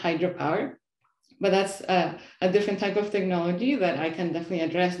have pumped hydropower, but that's a different type of technology that I can definitely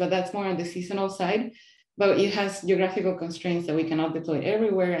address, but that's more on the seasonal side. But it has geographical constraints that we cannot deploy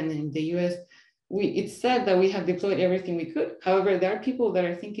everywhere. And in the US, it's said that we have deployed everything we could. However, there are people that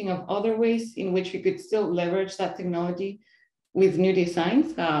are thinking of other ways in which we could still leverage that technology with new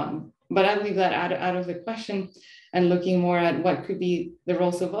designs. But I leave that out of the question and looking more at what could be the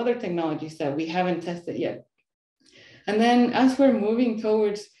roles of other technologies that we haven't tested yet. And then as we're moving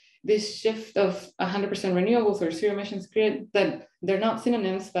towards this shift of 100% renewables or zero emissions grid, that they're not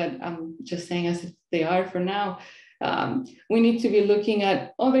synonyms, but I'm just saying as if they are for now, we need to be looking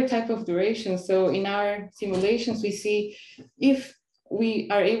at other type of durations. So in our simulations, we see if we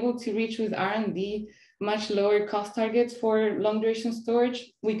are able to reach with R&D much lower cost targets for long duration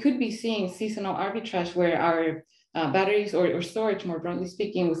storage, we could be seeing seasonal arbitrage where our batteries or storage, more broadly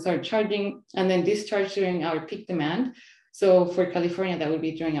speaking, will start charging and then discharge during our peak demand. So for California, that would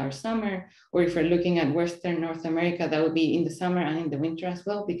be during our summer, or if we're looking at Western North America, that would be in the summer and in the winter as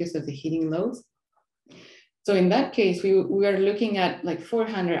well because of the heating loads. So in that case, we are looking at like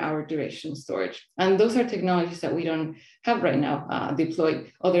 400-hour duration storage. And those are technologies that we don't have right now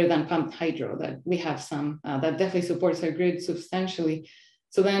deployed other than pumped hydro, that we have some that definitely supports our grid substantially.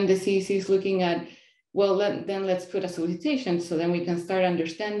 So then the CEC is looking at, well, then let's put a solicitation so then we can start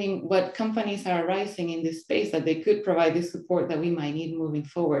understanding what companies are arising in this space that they could provide the support that we might need moving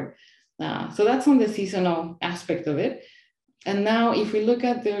forward. So that's on the seasonal aspect of it. And now if we look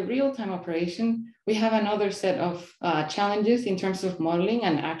at the real-time operation, we have another set of challenges in terms of modeling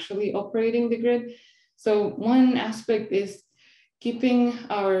and actually operating the grid. So one aspect is keeping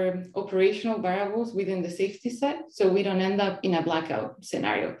our operational variables within the safety set so we don't end up in a blackout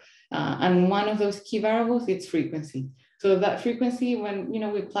scenario. And one of those key variables is frequency. So that frequency, when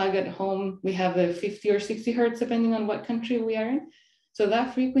we plug at home, we have the 50 or 60 hertz, depending on what country we are in. So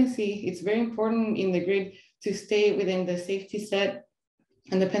that frequency, it's very important in the grid to stay within the safety set.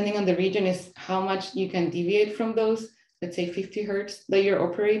 And depending on the region is how much you can deviate from those, let's say 50 hertz that you're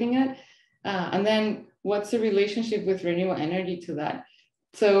operating at. And then what's the relationship with renewable energy to that?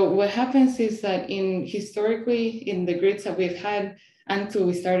 So what happens is that historically in the grids that we've had until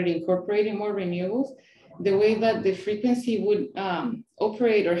we started incorporating more renewables, the way that the frequency would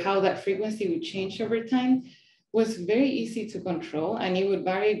operate or how that frequency would change over time was very easy to control, and it would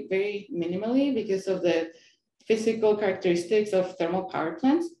vary very minimally because of the physical characteristics of thermal power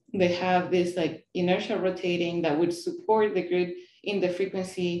plants. They have this like inertia rotating that would support the grid in the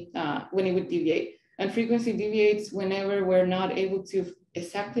frequency when it would deviate. and frequency deviates whenever we're not able to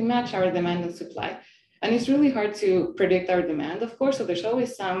exactly match our demand and supply. And it's really hard to predict our demand, of course, so there's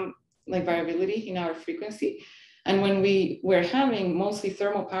always some like variability in our frequency. And when we're having mostly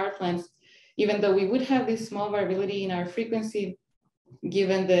thermal power plants, even though we would have this small variability in our frequency,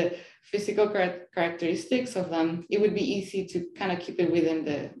 given the physical characteristics of them, it would be easy to kind of keep it within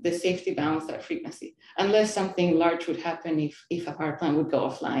the safety bounds, that frequency, unless something large would happen if a power plant would go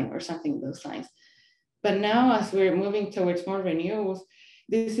offline or something of those lines. But now, as we're moving towards more renewables,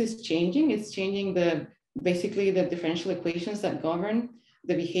 this is changing. It's changing basically the differential equations that govern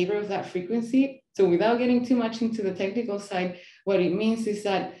the behavior of that frequency. So without getting too much into the technical side, what it means is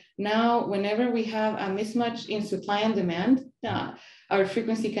that now, whenever we have a mismatch in supply and demand, our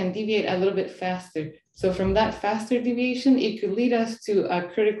frequency can deviate a little bit faster. So from that faster deviation, it could lead us to a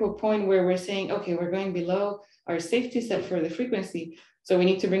critical point where we're saying, okay, we're going below our safety set for the frequency, so we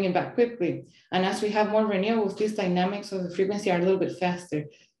need to bring it back quickly. And as we have more renewables, these dynamics of the frequency are a little bit faster.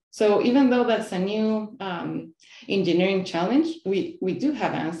 So even though that's a new engineering challenge, we do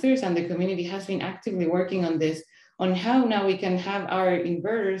have answers, and the community has been actively working on this, on how now we can have our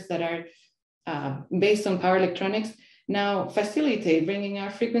inverters that are based on power electronics now facilitate bringing our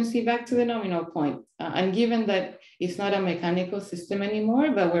frequency back to the nominal point. And given that it's not a mechanical system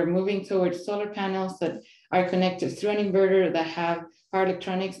anymore, but we're moving towards solar panels that are connected through an inverter that have power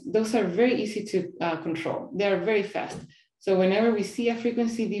electronics, those are very easy to control. They are very fast. So whenever we see a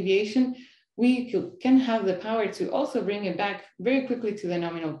frequency deviation, we can have the power to also bring it back very quickly to the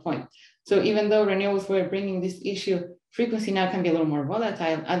nominal point. So even though renewables were bringing this issue, frequency now can be a little more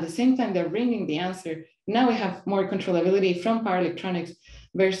volatile. At the same time, they're bringing the answer. Now we have more controllability from power electronics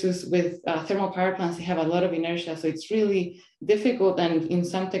versus with thermal power plants, they have a lot of inertia. So it's really difficult, and in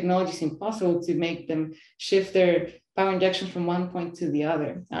some technologies impossible, to make them shift their power injection from one point to the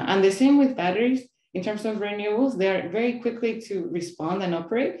other. And the same with batteries. In terms of renewables, they are very quickly to respond and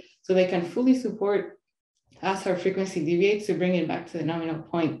operate, so they can fully support as our frequency deviates to bring it back to the nominal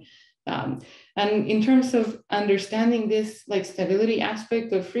point. And in terms of understanding this like stability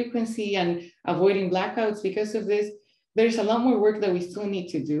aspect of frequency and avoiding blackouts because of this, there's a lot more work that we still need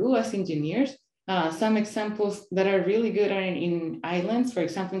to do as engineers. Some examples that are really good are in islands. For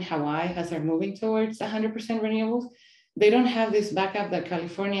example, in Hawaii, as they're moving towards 100% renewables, they don't have this backup that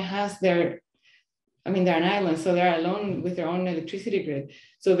California has. They're an island, so they're alone with their own electricity grid.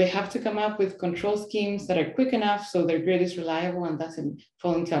 So they have to come up with control schemes that are quick enough so their grid is reliable and doesn't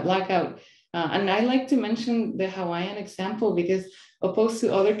fall into a blackout. And I like to mention the Hawaiian example because opposed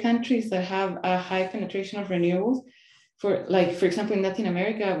to other countries that have a high penetration of renewables, for example, in Latin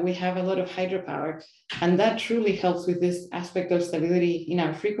America, we have a lot of hydropower, and that truly helps with this aspect of stability in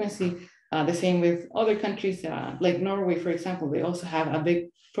our frequency. The same with other countries like Norway, for example, they also have a big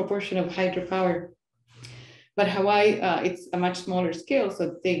proportion of hydropower. But Hawaii, it's a much smaller scale,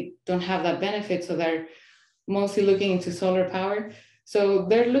 so they don't have that benefit. So they're mostly looking into solar power. So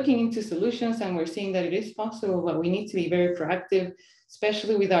they're looking into solutions, and we're seeing that it is possible, but we need to be very proactive,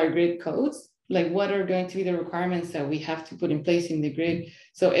 especially with our grid codes. Like, what are going to be the requirements that we have to put in place in the grid?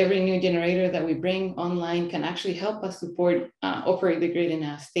 So every new generator that we bring online can actually help us operate the grid in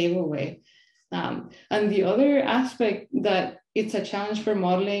a stable way. And the other aspect that it's a challenge for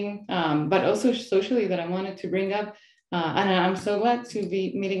modeling, but also socially, that I wanted to bring up, and I'm so glad to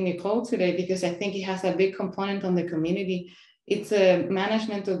be meeting Nicole today because I think it has a big component on the community. It's a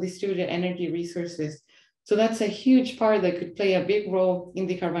management of distributed energy resources. So that's a huge part that could play a big role in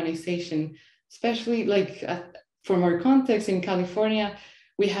decarbonization, especially for more context, in California,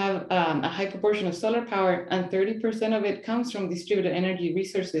 we have a high proportion of solar power, and 30% of it comes from distributed energy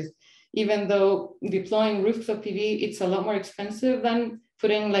resources. Even though deploying rooftop PV, it's a lot more expensive than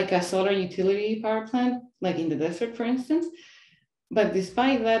putting like a solar utility power plant, like in the desert, for instance. But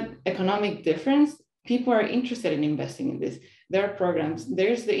despite that economic difference, people are interested in investing in this. There are programs.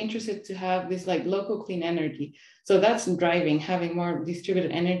 There's the interest to have this like local clean energy. So that's driving having more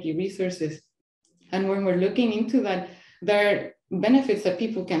distributed energy resources. And when we're looking into that, there are benefits that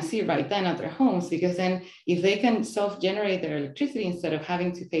people can see right then at their homes, because then if they can self-generate their electricity instead of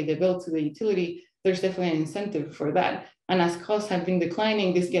having to pay the bill to the utility, there's definitely an incentive for that. And as costs have been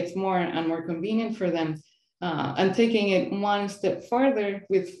declining, this gets more and more convenient for them. And taking it one step farther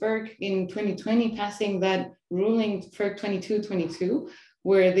with FERC in 2020, passing that ruling, FERC 2222,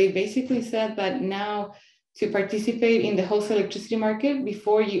 where they basically said that now to participate in the wholesale electricity market,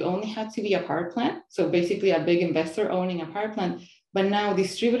 before you only had to be a power plant, so basically a big investor owning a power plant, but now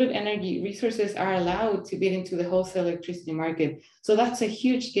distributed energy resources are allowed to bid into the wholesale electricity market. So that's a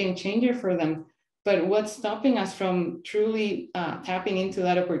huge game changer for them. But what's stopping us from truly tapping into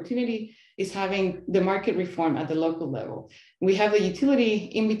that opportunity is having the market reform at the local level. We have the utility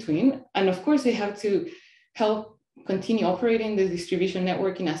in between, and of course they have to help continue operating the distribution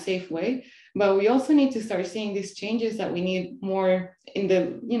network in a safe way. But we also need to start seeing these changes that we need more in the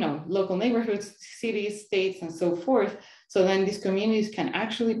local neighborhoods, cities, states, and so forth. So then these communities can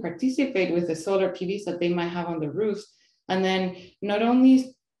actually participate with the solar PVs that they might have on the roofs, and then not only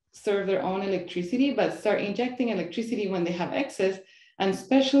serve their own electricity, but start injecting electricity when they have excess, and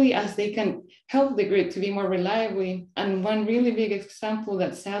especially as they can help the grid to be more reliably. And one really big example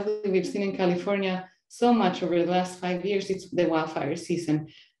that sadly we've seen in California so much over the last 5 years, it's the wildfire season.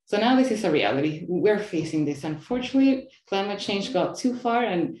 So now this is a reality. We're facing this. Unfortunately, climate change got too far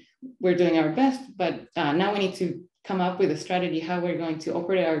and we're doing our best, but now we need to come up with a strategy how we're going to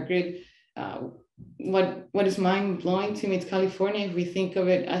operate our grid. What is mind-blowing to me is California. If we think of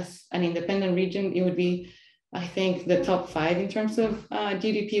it as an independent region, it would be, I think, the top 5 in terms of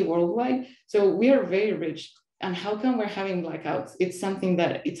GDP worldwide. So we are very rich. And how come we're having blackouts? It's something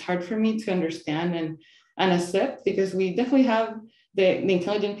that it's hard for me to understand and accept, because we definitely have the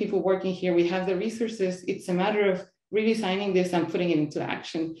intelligent people working here. We have the resources. It's a matter of redesigning this and putting it into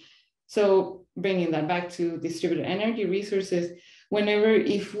action. So bringing that back to distributed energy resources,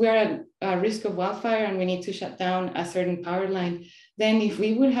 if we're at a risk of wildfire and we need to shut down a certain power line, then if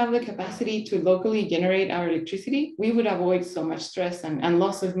we would have the capacity to locally generate our electricity, we would avoid so much stress and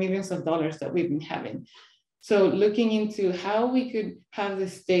loss of millions of dollars that we've been having. So looking into how we could have the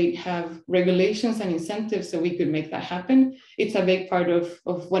state have regulations and incentives so we could make that happen, it's a big part of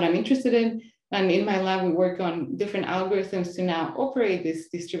what I'm interested in. And in my lab, we work on different algorithms to now operate these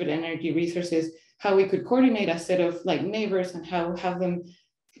distributed energy resources, how we could coordinate a set of neighbors and how have them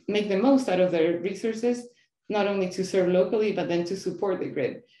make the most out of their resources, not only to serve locally, but then to support the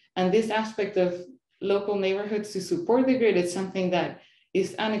grid. And this aspect of local neighborhoods to support the grid is something that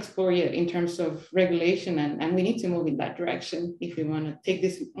is unexplored yet in terms of regulation, and we need to move in that direction if we want to take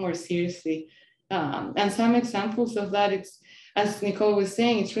this more seriously. And some examples of that, it's, as Nicole was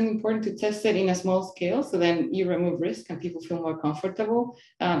saying, it's really important to test it in a small scale, so then you remove risk and people feel more comfortable.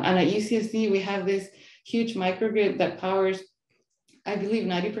 And at UCSD, we have this huge microgrid that powers, I believe,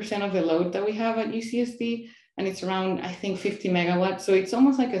 90% of the load that we have at UCSD, and it's around, I think, 50 megawatts. So it's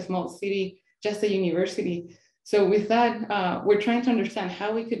almost like a small city, just a university. So with that, we're trying to understand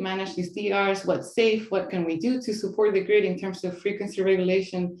how we could manage these DRs, what's safe, what can we do to support the grid in terms of frequency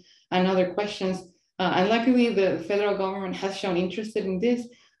regulation and other questions. And luckily, the federal government has shown interest in this,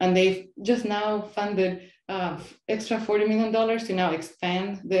 and they've just now funded extra $40 million to now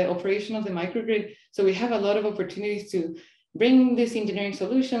expand the operation of the microgrid. So we have a lot of opportunities to bring these engineering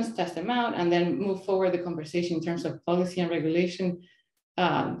solutions, test them out, and then move forward the conversation in terms of policy and regulation.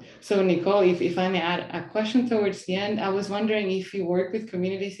 So Nicole, if I may add a question towards the end, I was wondering if you work with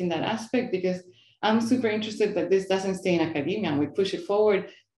communities in that aspect, because I'm super interested that this doesn't stay in academia and we push it forward,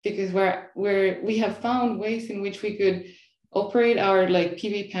 because we have found ways in which we could operate our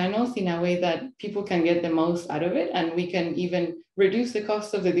PV panels in a way that people can get the most out of it, and we can even reduce the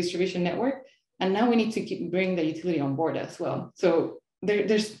cost of the distribution network. And now we need to bring the utility on board as well. So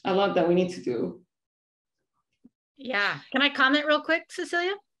there's a lot that we need to do. Yeah. Can I comment real quick,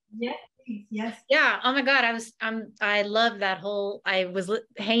 Cecilia? Yes, please. Yes. Yeah. Oh my God. I love that whole, I was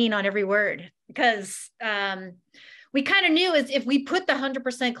hanging on every word, because we kind of knew if we put the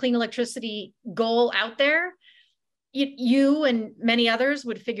 100% clean electricity goal out there, you and many others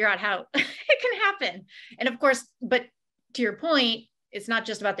would figure out how it can happen. And of course, but to your point, it's not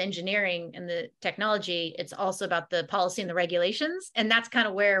just about the engineering and the technology, it's also about the policy and the regulations. And that's kind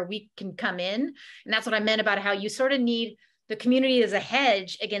of where we can come in. And that's what I meant about how you sort of need the community as a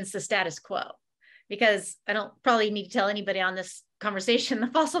hedge against the status quo. Because I don't probably need to tell anybody on this conversation, the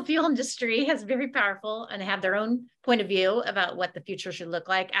fossil fuel industry is very powerful and they have their own point of view about what the future should look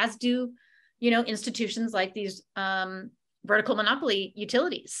like, as do, institutions like these vertical monopoly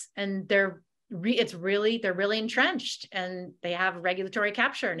utilities. And they're really entrenched, and they have regulatory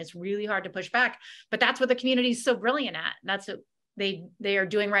capture, and it's really hard to push back. But that's what the community is so brilliant at. And that's what they are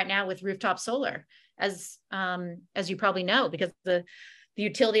doing right now with rooftop solar, as you probably know, because the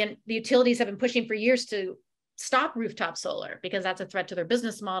utilities have been pushing for years to stop rooftop solar because that's a threat to their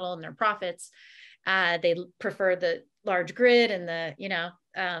business model and their profits. They prefer the large grid and the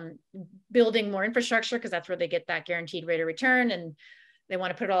building more infrastructure because that's where they get that guaranteed rate of return, and they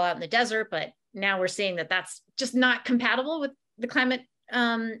want to put it all out in the desert. But now we're seeing that that's just not compatible with the climate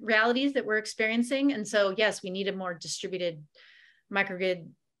realities that we're experiencing. And so, yes, we need a more distributed microgrid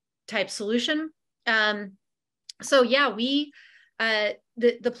type solution. So yeah,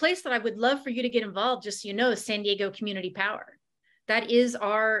 the place that I would love for you to get involved, just so you know, is San Diego Community Power. that is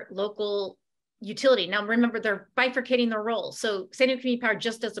our local utility. Now, remember, they're bifurcating their roles. So San Diego Community Power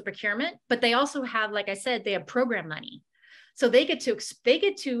just does the procurement, but they also have, like I said, they have program money. So they get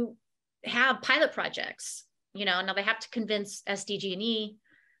to have pilot projects, you know. Now they have to convince SDG&E,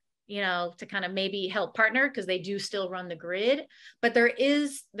 you know, to kind of maybe help partner, because they do still run the grid. But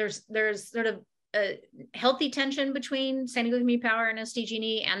there's sort of a healthy tension between San Diego Community Power and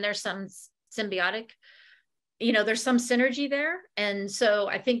SDG&E, and there's some symbiotic, you know, there's some synergy there. And so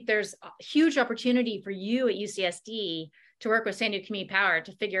I think there's a huge opportunity for you at UCSD to work with San Diego Community Power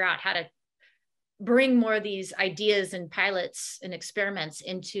to figure out how to bring more of these ideas and pilots and experiments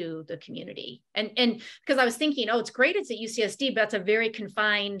into the community. And because I was thinking, oh, it's great, it's at UCSD, but that's a very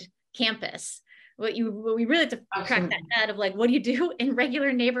confined campus. We really have to crack that nut of like, what do you do in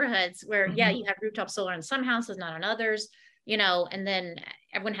regular neighborhoods where, yeah, you have rooftop solar on some houses, not on others, you know, and then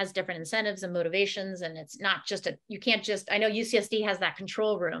everyone has different incentives and motivations. And it's not just you can't just, I know UCSD has that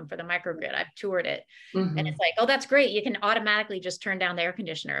control room for the microgrid. I've toured it. And it's like, oh, that's great. You can automatically just turn down the air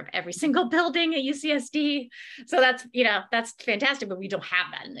conditioner of every single building at UCSD. So that's, you know, that's fantastic, but we don't have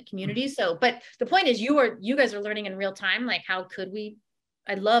that in the community. So, but the point is you guys are learning in real time, like how could we,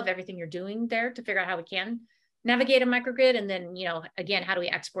 I love everything you're doing there to figure out how we can navigate a microgrid. And then, you know, again, how do we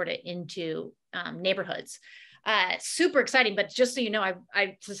export it into neighborhoods? Super exciting. But just so you know,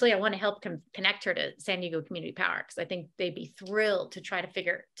 Cecilia, I want to help connect her to San Diego Community Power, because I think they'd be thrilled to try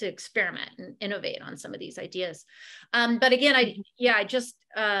to experiment and innovate on some of these ideas. But again, I just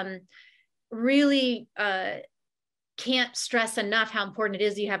really can't stress enough how important it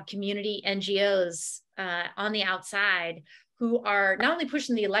is you have community NGOs on the outside who are not only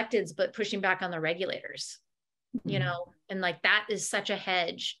pushing the electeds, but pushing back on the regulators, you know, and like that is such a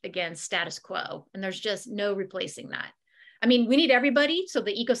hedge against status quo. And there's just no replacing that. I mean, we need everybody. So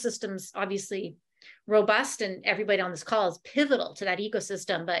the ecosystem's obviously robust and everybody on this call is pivotal to that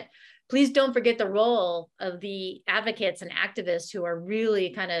ecosystem, but please don't forget the role of the advocates and activists who are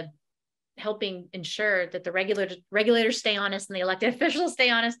really kind of helping ensure that the regulators stay honest and the elected officials stay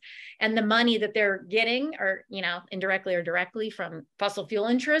honest, and the money that they're getting, or, you know, indirectly or directly from fossil fuel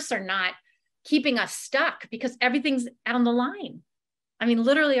interests, are not keeping us stuck, because everything's on the line. I mean,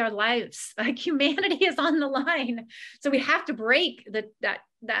 literally our lives, like humanity is on the line. So we have to break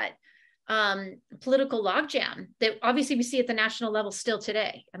that political logjam that obviously we see at the national level still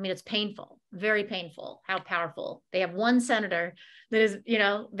today. I mean, it's painful, very painful how powerful. They have one senator that is, you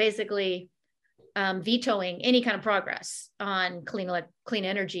know, basically vetoing any kind of progress on clean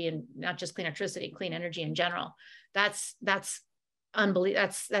energy, and not just clean electricity, clean energy in general. That's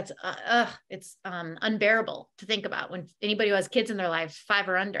unbelievable. It's unbearable to think about when anybody who has kids in their lives 5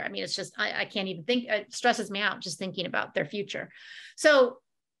 or under. I mean, it's just, I can't even think, it stresses me out just thinking about their future. So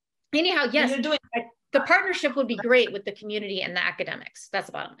anyhow, yes, the partnership would be great with the community and the academics. That's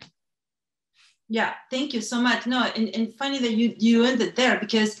the bottom line. Yeah, thank you so much. No, and funny that you ended there,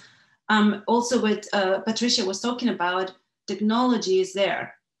 because also what Patricia was talking about, technology is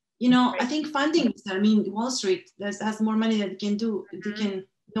there. You know, right. I think funding is there. I mean, Wall Street has more money that they can do, they can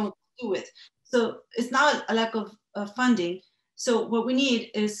know what to do with. So it's not a lack of funding. So what we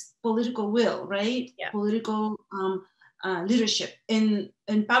need is political will, right? Yeah. Political leadership. And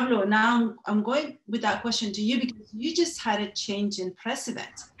Pablo, now I'm going with that question to you, because you just had a change in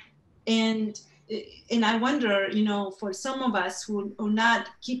precedent. And I wonder, you know, for some of us who are not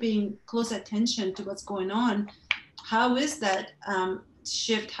keeping close attention to what's going on, how is that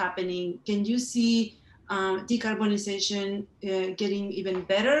shift happening? Can you see decarbonization getting even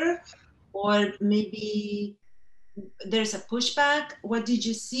better, or maybe there's a pushback? What did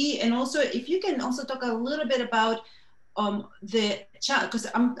you see? And also, if you can also talk a little bit about the challenge, because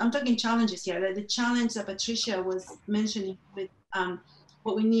I'm talking challenges here, the challenge that Patricia was mentioning with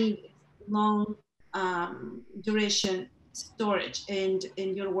what we need long duration storage, and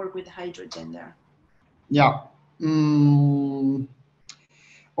in your work with hydrogen there. Yeah.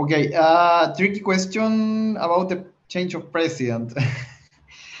 Okay. Tricky question about the change of president.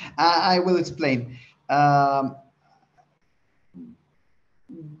 I will explain.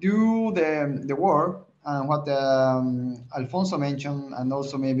 Due the war and what Alfonso mentioned, and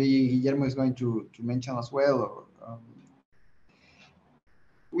also maybe Guillermo is going to mention as well,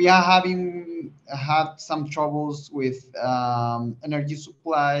 we are had some troubles with energy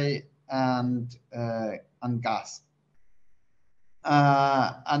supply and gas,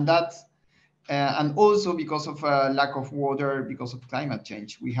 and that's and also because of lack of water, because of climate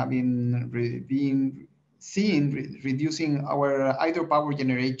change. We have been seeing reducing our hydropower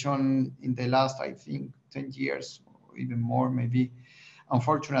generation in the last, I think, 10 years, or even more maybe.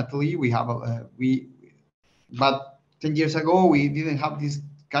 Unfortunately, we have but 10 years ago, we didn't have this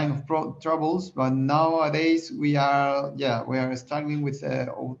kind of troubles, but nowadays we are struggling with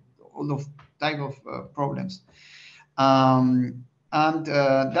all of type of problems. And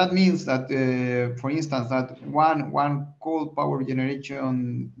that means that, for instance, that one coal power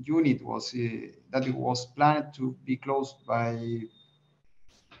generation unit was that it was planned to be closed by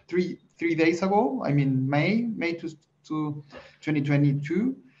three days ago. I mean, May to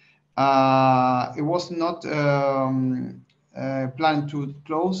 2022. It was not planned to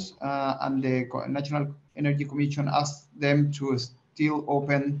close, and the National Energy Commission asked them to still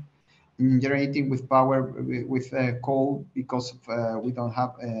open generating with power with coal, because of, we don't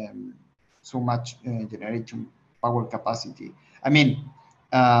have so much generation power capacity. I mean,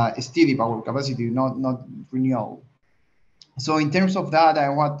 steady power capacity, not renewable. So in terms of that,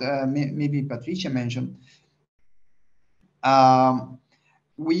 what maybe Patricia mentioned,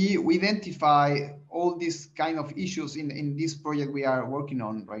 we identify all these kind of issues in this project we are working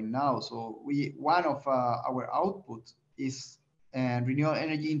on right now. So one of our output is renewable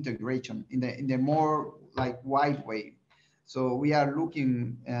energy integration in the more like wide way. So we are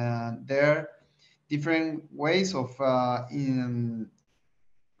looking there different ways of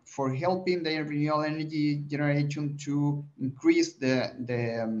for helping the renewable energy generation to increase the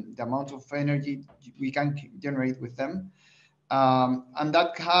amount of energy we can generate with them. And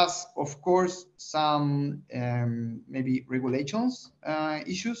that has, of course, some maybe regulations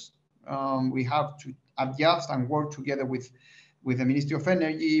issues. We have to adjust and work together with the Ministry of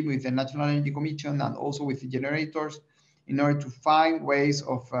Energy, with the National Energy Commission, and also with the generators, in order to find ways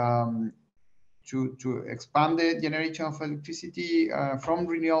of to expand the generation of electricity from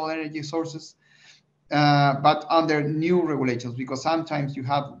renewable energy sources, but under new regulations, because sometimes you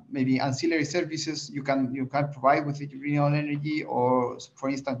have maybe ancillary services you can provide with the renewable energy, or for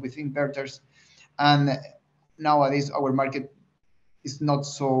instance with inverters. And nowadays our market is not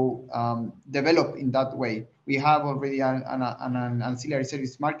so developed in that way. We have already an ancillary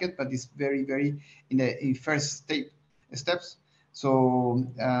service market, but it's very in first steps. So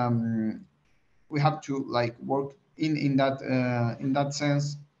we have to like work in that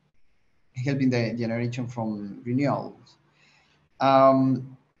sense, helping the generation from renewables.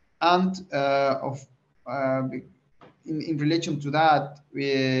 In relation to that,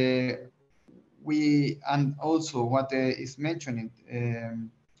 we and also what is mentioned,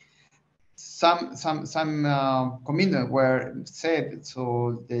 some commitments were said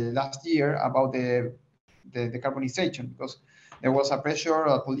so the last year about the decarbonization, because there was a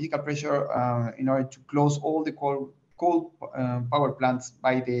political pressure in order to close all the coal power plants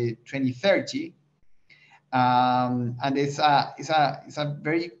by the 2030, and it's a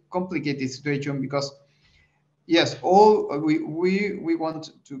very complicated situation, because yes, we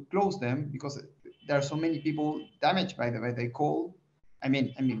want to close them because there are so many people damaged by the coal. I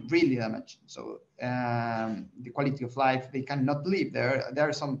mean really damaged. So the quality of life, they cannot live there. There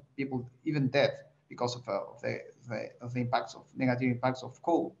are some people even dead because of the impacts of negative impacts of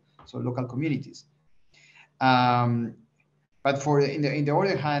coal. So local communities. But in the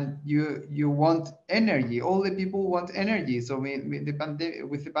other hand, you want energy. All the people want energy. So with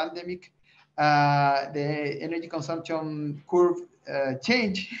the pandemic, the energy consumption curve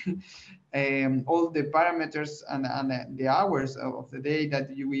change. All the parameters and the hours of the day that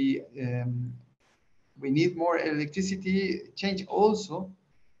we need more electricity change also,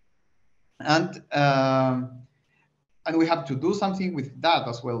 and we have to do something with that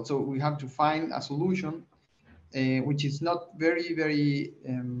as well. So we have to find a solution, which is not very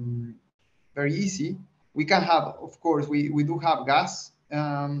easy. We can have, of course, we do have gas,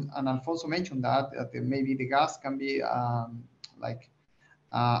 and Alfonso mentioned that maybe the gas can be like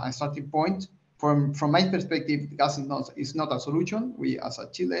a starting point. From my perspective, gas is not a solution. We, as a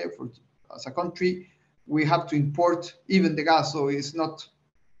Chile, as a country, we have to import even the gas, so it's not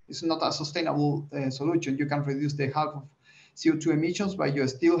a sustainable solution. You can reduce the half of CO2 emissions, but you're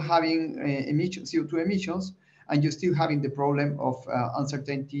still having CO2 emissions, and you're still having the problem of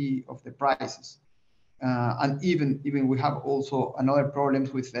uncertainty of the prices. And even we have also another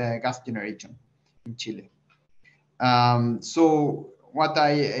problems with gas generation in Chile. So what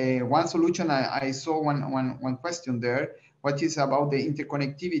one solution, I saw one question there, what is about the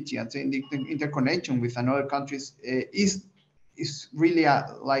interconnectivity and the interconnection with another countries is really a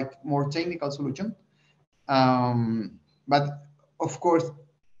like more technical solution. But of course,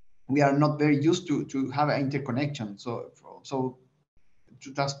 we are not very used to have an interconnection. So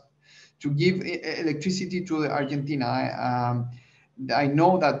to give electricity to Argentina, I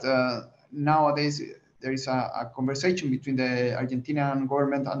know that nowadays there is a conversation between the Argentinian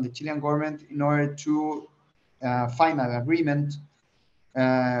government and the Chilean government in order to find an agreement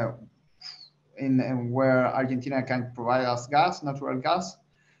in where Argentina can provide us gas, natural gas,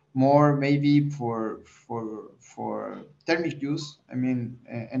 more maybe for thermic use, I mean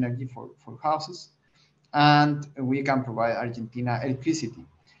energy for houses, and we can provide Argentina electricity.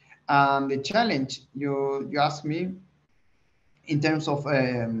 And the challenge you asked me in terms of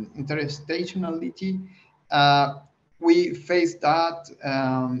intersectionality, we faced that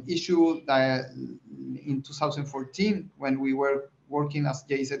issue that in 2014 when we were working, as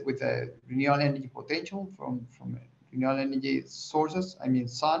Jay said, with a renewable energy potential from renewable energy sources, I mean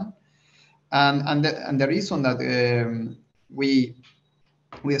sun, and the reason that we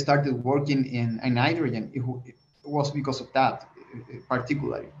started working in hydrogen, it was because of that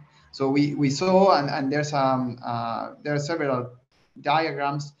particularly. So we saw, and there are several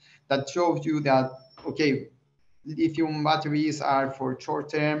diagrams that show you that, okay, lithium batteries are for short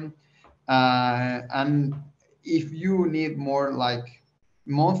term, and if you need more like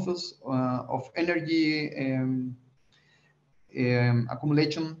months of energy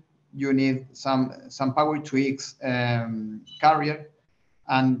accumulation, you need some power tweaks carrier,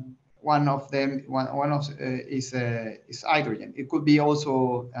 and one of them is hydrogen. It could be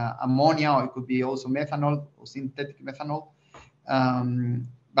also ammonia, or it could be also methanol or synthetic methanol.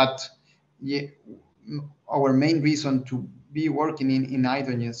 But yeah, our main reason to be working in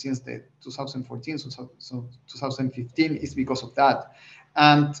hydrogen since the 2014, so 2015 is because of that.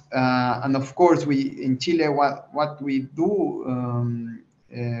 And of course, we in Chile, what we do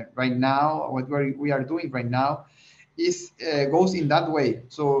right now, what we are doing right now, is goes in that way.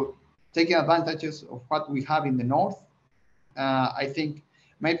 So taking advantages of what we have in the north. I think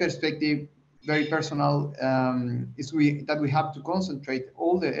my perspective, very personal, is that we have to concentrate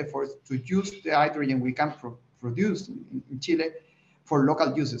all the efforts to use the hydrogen we can produce in Chile for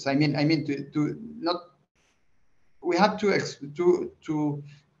local uses. I mean to not. We have to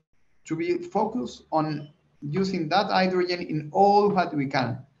be focused on using that hydrogen in all what we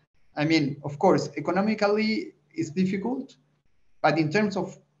can. I mean, of course, economically it's difficult, but in terms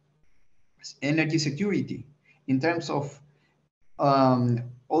of energy security, in terms of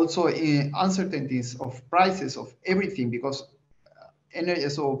also in uncertainties of prices of everything, because energy,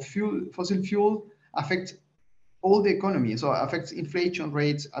 so fossil fuel affects all the economy, so affects inflation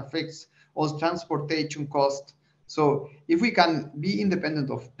rates, affects all transportation costs. So if we can be independent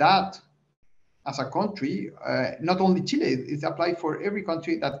of that as a country, not only Chile, it's applied for every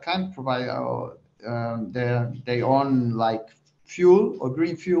country that can provide their own like fuel or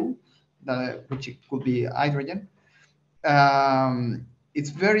green fuel, which could be hydrogen.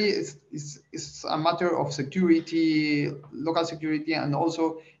 It's a matter of security, local security, and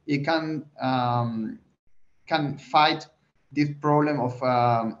also it can fight this problem of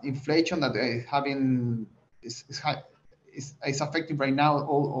inflation that is affecting right now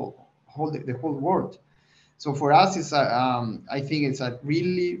the whole world. So for us, I think it's a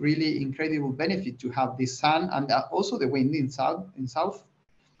really, really incredible benefit to have the sun and also the wind in south.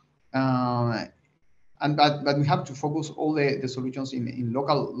 But we have to focus all the solutions in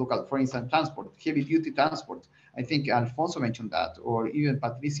local, for instance, transport, heavy duty transport. I think Alfonso mentioned that, or even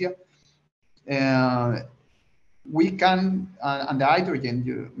Patricia. We can, and the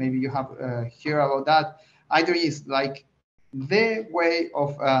hydrogen, maybe you have heard about that. Hydrogen is like the way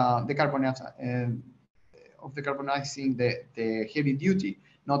of decarbonizing the heavy duty,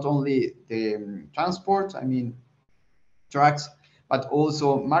 not only the transport, I mean trucks, but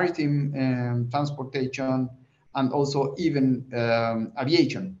also maritime transportation, and also even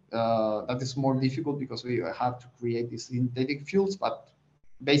aviation. That is more difficult because we have to create these synthetic fuels, but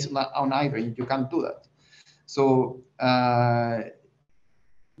based on hydrogen, you can't do that. So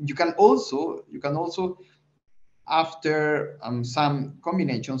you can also after some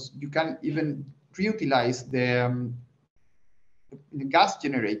combinations, you can even reutilize the gas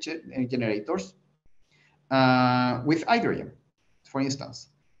generators with hydrogen, for instance.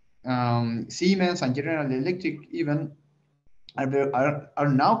 Siemens and General Electric even are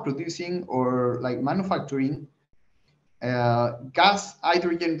now producing or like manufacturing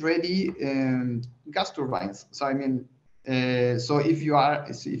hydrogen ready gas turbines. So I mean, so if you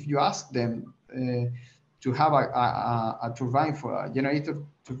ask them to have a turbine for a generator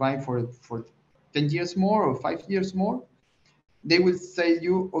turbine for 10 years more or 5 years more, they will say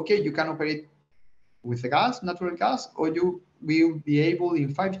you, okay, you can operate with the gas, natural gas, or you will be able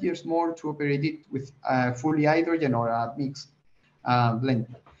in 5 years more to operate it with fully hydrogen or a mixed blend.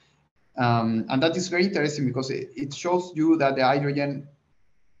 And that is very interesting because it shows you that the hydrogen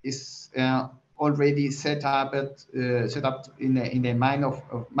is already set up in the mind of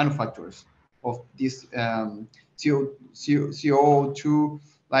manufacturers. of this CO2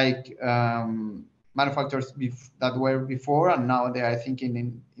 like manufacturers that were before, and now they are thinking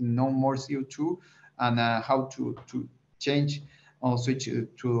in no more CO2 and how to change or switch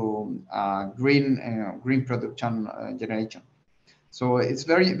to green production generation. So it's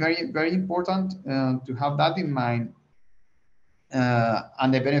very, very, very important to have that in mind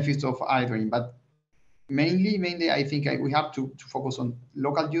and the benefits of hydrogen. But mainly, I think we have to focus on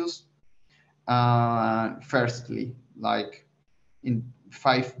local use. Firstly, like in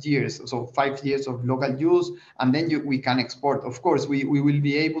 5 years, so 5 years of local use, and then we can export. Of course, we will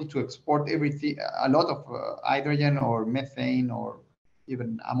be able to export everything, a lot of hydrogen or methane or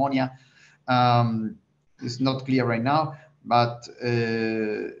even ammonia. It's not clear right now, but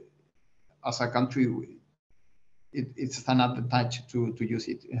as a country, it's an advantage to use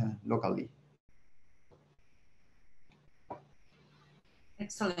it locally.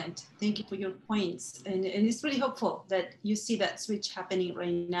 Excellent. Thank you for your points. And it's really hopeful that you see that switch happening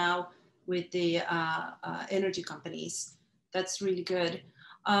right now with the energy companies. That's really good.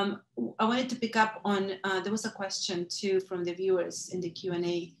 I wanted to pick up on, there was a question too from the viewers in the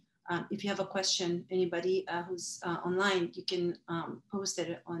Q&A. If you have a question, anybody who's online, you can post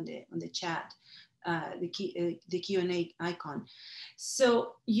it on the chat, the Q&A icon.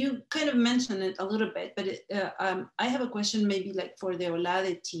 So you kind of mentioned it a little bit, but I have a question maybe like for the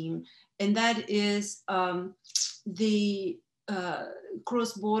OLADE team, and that is the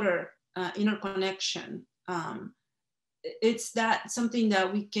cross-border interconnection. It's that something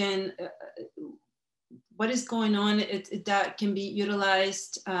that we can, what is going on that can be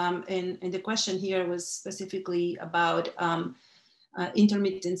utilized, and the question here was specifically about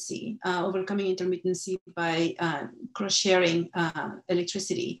intermittency, overcoming intermittency by cross-sharing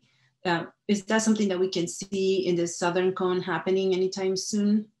electricity. Is that something that we can see in the Southern Cone happening anytime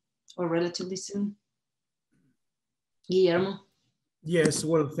soon or relatively soon? Guillermo? Yes,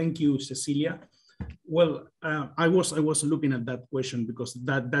 well, thank you, Cecilia. Well, I was looking at that question because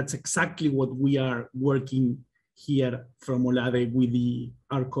that's exactly what we are working here from OLADE with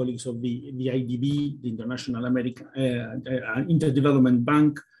our colleagues of the IDB, the International Interdevelopment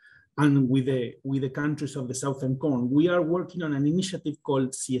Bank, and with the countries of the Southern Cone. We are working on an initiative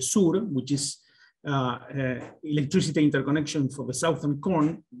called CIESUR, which is electricity interconnection for the Southern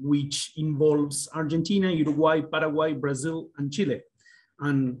Cone, which involves Argentina, Uruguay, Paraguay, Brazil, and Chile.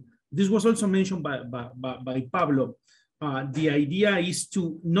 And this was also mentioned by Pablo. The idea is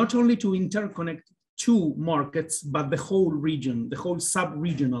to not only to interconnect two markets, but the whole region, the whole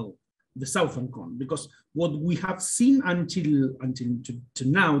sub-regional, the Southern Cone. Because what we have seen until to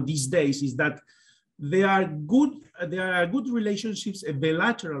now these days is that there are good relationships,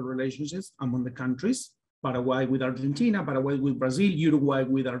 bilateral relationships among the countries, Paraguay with Argentina, Paraguay with Brazil, Uruguay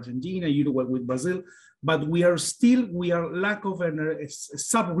with Argentina, Uruguay with Brazil, but we are lack of a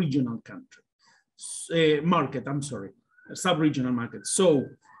sub-regional market, sub-regional market. So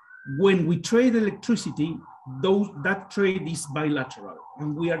when we trade electricity, that trade is bilateral.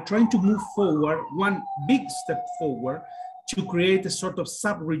 And we are trying to move forward, one big step forward, to create a sort of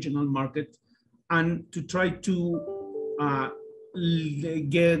sub-regional market and to try to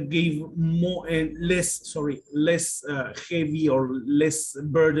give more and less heavy or less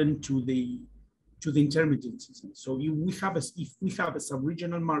burden to the intermittency. So if we have a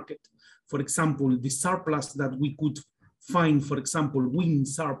sub-regional market, for example, the surplus that we could find, for example, wind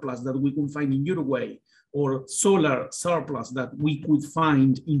surplus that we could find in Uruguay, or solar surplus that we could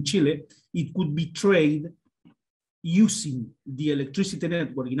find in Chile, it could be traded using the electricity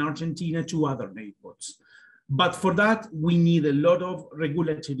network in Argentina to other neighbors. But for that, we need a lot of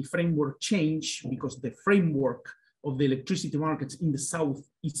regulatory framework change, because the framework of the electricity markets in the South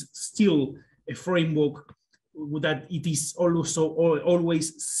is still a framework that it is also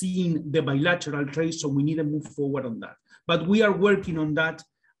always seeing the bilateral trade, so we need to move forward on that. But we are working on that,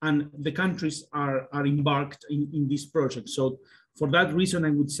 and the countries are embarked in this project. So for that reason, I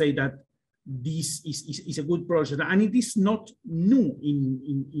would say that this is a good project, and it is not new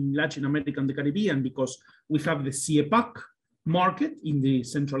in Latin America and the Caribbean, because we have the CIEPAC market in the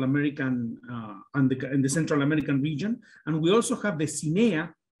Central American and the Central American region, and we also have the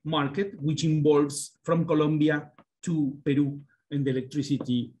CINEA market, which involves from Colombia to Peru and the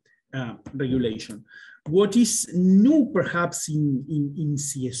electricity regulation. What is new, perhaps, in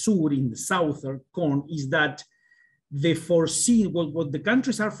CIESUR, in the Southern Cone, is that what the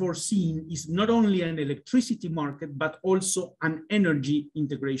countries are foreseeing is not only an electricity market, but also an energy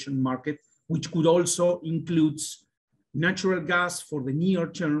integration market, which could also include natural gas for the near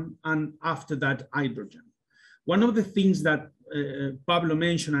term, and after that, hydrogen. One of the things that Pablo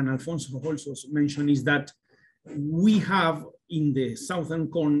mentioned and Alfonso also mentioned is that we have in the southern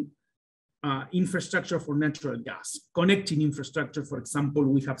cone infrastructure for natural gas, connecting infrastructure. For example,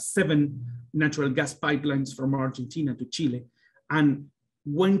 we have 7 natural gas pipelines from Argentina to Chile. And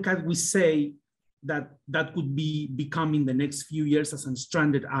when can we say that that could become in the next few years as a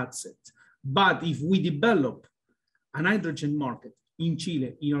stranded asset? But if we develop an hydrogen market in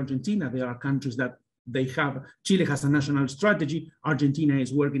Chile, in Argentina, there are countries that they have, Chile has a national strategy, Argentina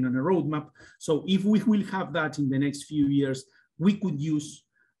is working on a roadmap. So if we will have that in the next few years, we could use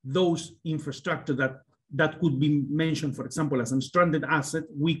those infrastructure that could be mentioned, for example, as a stranded asset.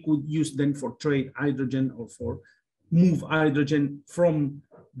 We could use them for trade hydrogen or for move hydrogen from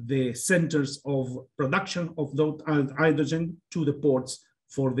the centers of production of those hydrogen to the ports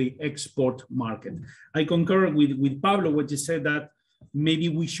for the export market. I concur with Pablo, what you said, that maybe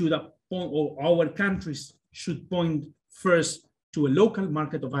we should, or our countries should point first to a local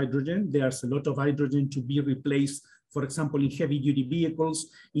market of hydrogen. There's a lot of hydrogen to be replaced, for example, in heavy duty vehicles,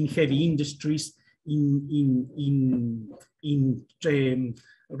 in heavy industries, in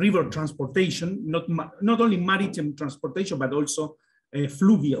river transportation, not only maritime transportation, but also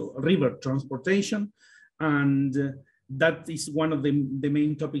fluvial river transportation. And that is one of the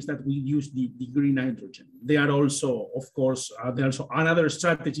main topics that we use the green hydrogen. There are also, of course, there are also other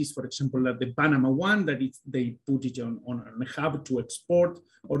strategies, for example, like the Panama one, that they put it on a hub to export,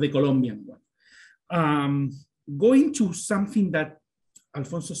 or the Colombian one. Going to something that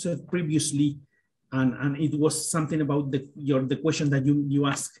Alfonso said previously, and it was something about the question that you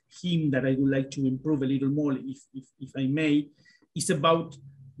asked him that I would like to improve a little more, if I may, is about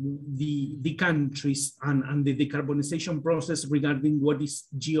the countries and the decarbonization process regarding what is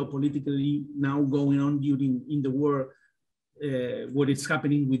geopolitically now going on in the war, what is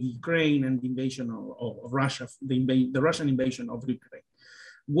happening with Ukraine and the invasion of Russia, the Russian invasion of Ukraine.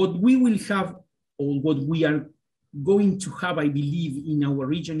 What we will have, or what we are going to have, I believe, in our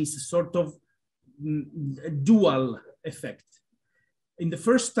region is a sort of dual effect. In the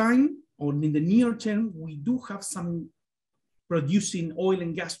first time, or in the near term, we do have some producing oil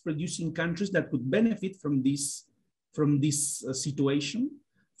and gas producing countries that could benefit from this situation.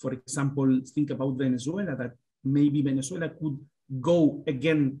 For example, think about Venezuela, that maybe Venezuela could go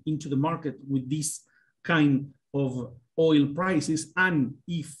again into the market with this kind of oil prices. And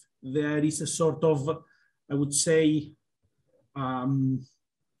if there is a sort of, I would say,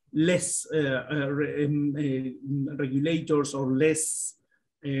 less regulators or less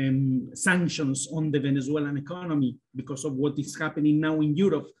sanctions on the Venezuelan economy because of what is happening now in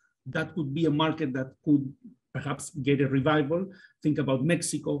Europe, that could be a market that could perhaps get a revival. Think about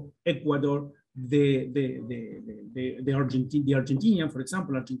Mexico, Ecuador, the Argentinian, for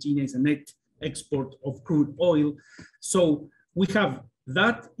example. Argentina is a net export of crude oil. So we have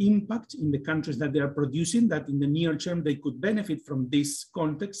that impact in the countries that they are producing, that in the near term they could benefit from this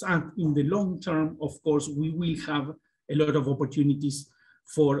context. And in the long term, of course, we will have a lot of opportunities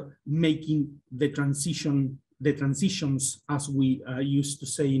for making the transitions, as we used to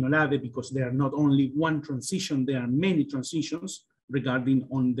say in OLADE, because there are not only one transition, there are many transitions regarding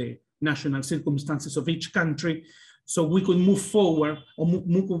on the national circumstances of each country. So we could move forward, or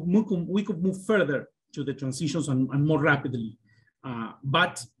we could move further to the transitions and more rapidly.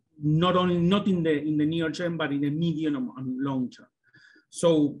 But not in the near term, but in the medium and long term.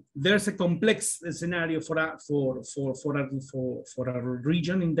 So there's a complex scenario for our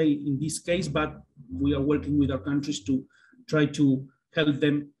region in this case, but we are working with our countries to try to help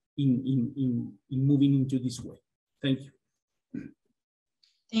them in moving into this way. Thank you.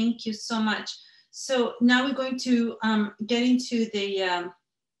 Thank you so much. So now we're going to get into the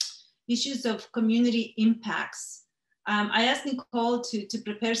issues of community impacts. I asked Nicole to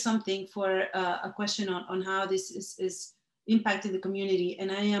prepare something for a question on how this is impacting the community.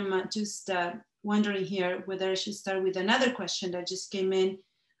 And I am just wondering here whether I should start with another question that just came in.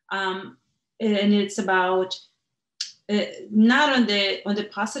 And it's about not on the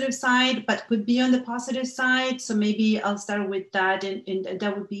positive side, but could be on the positive side. So maybe I'll start with that, and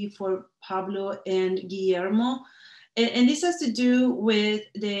that would be for Pablo and Guillermo. And this has to do with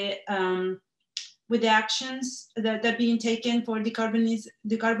the actions that are being taken for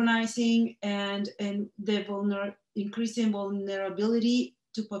decarbonizing and the increasing vulnerability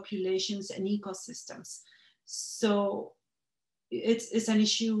to populations and ecosystems. So it's an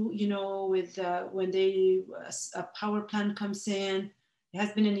issue, you know, with when a power plant comes in. It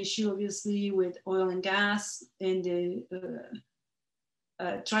has been an issue, obviously, with oil and gas in the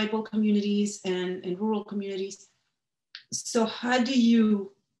tribal communities and rural communities. So how do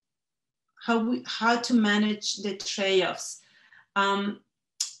you how to manage the trade-offs.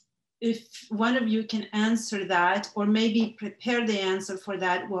 If one of you can answer that, or maybe prepare the answer for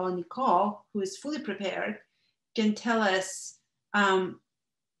that, well, Nicole, who is fully prepared, can tell us the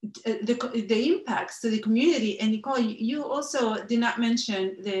impacts to the community. And Nicole, you also did not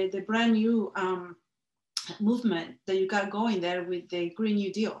mention the brand new movement that you got going there with the Green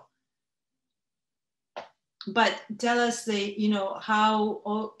New Deal. But tell us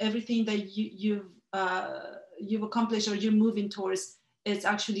how everything that you've accomplished or you're moving towards is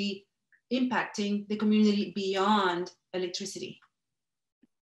actually impacting the community beyond electricity.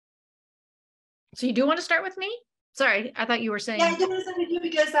 So you do want to start with me? Sorry, I thought you were saying. Yeah, I do want to start with you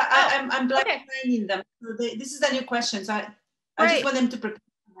because I'm black finding them. So this is a new question, so I just want them to prepare.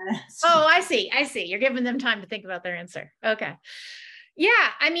 Oh, I see. You're giving them time to think about their answer. Okay.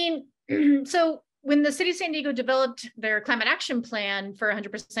 Yeah, I mean, so when the city of San Diego developed their climate action plan for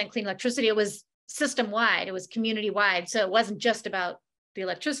 100% clean electricity, it was system-wide, it was community-wide. So it wasn't just about the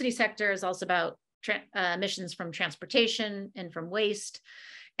electricity sector, it's also about emissions from transportation and from waste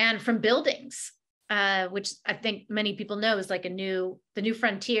and from buildings, which I think many people know is like the new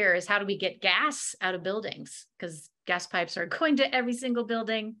frontier is how do we get gas out of buildings? Because gas pipes are going to every single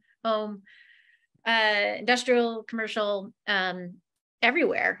building, home, industrial, commercial,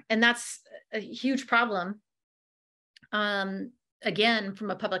 everywhere. And that's a huge problem. Again,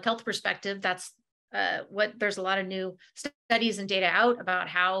 from a public health perspective, that's there's a lot of new studies and data out about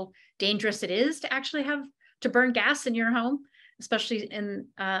how dangerous it is to actually have to burn gas in your home, especially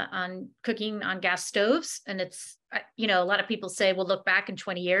on cooking on gas stoves. And it's, a lot of people say, we'll look back in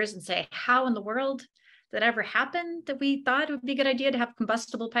 20 years and say, how in the world did that ever happen, that we thought it would be a good idea to have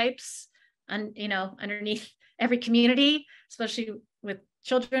combustible pipes and, underneath every community, especially with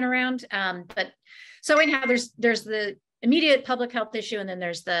children around. But so anyhow, there's the immediate public health issue, and then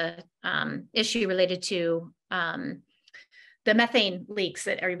there's the issue related to the methane leaks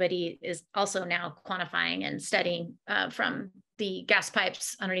that everybody is also now quantifying and studying from the gas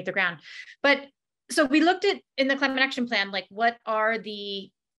pipes underneath the ground. But so we looked at in the climate action plan, like what are the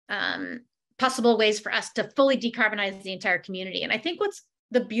possible ways for us to fully decarbonize the entire community. And I think what's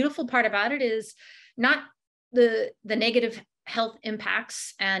the beautiful part about it is not the negative health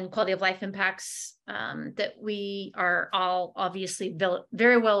impacts and quality of life impacts that we are all obviously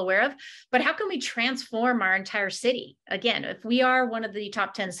very well aware of, but how can we transform our entire city? Again, if we are one of the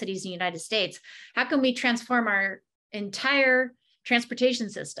top 10 cities in the United States, how can we transform our entire transportation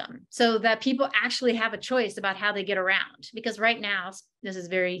system so that people actually have a choice about how they get around? Because right now, this is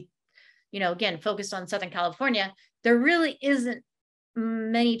very, again, focused on Southern California, there really isn't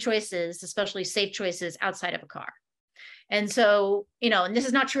many choices, especially safe choices outside of a car. And so, and this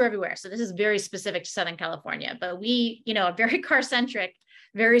is not true everywhere. So this is very specific to Southern California, but we, are very car centric,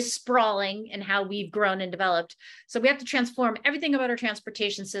 very sprawling in how we've grown and developed. So we have to transform everything about our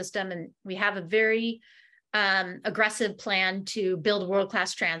transportation system. And we have a very aggressive plan to build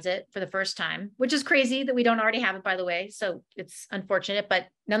world-class transit for the first time, which is crazy that we don't already have it, by the way. So it's unfortunate, but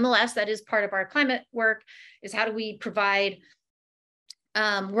nonetheless, that is part of our climate work, is how do we provide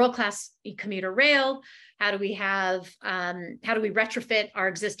world-class commuter rail? How do we retrofit our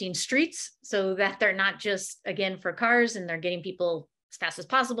existing streets so that they're not just, again, for cars and they're getting people as fast as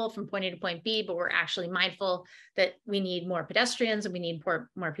possible from point A to point B, but we're actually mindful that we need more pedestrians and we need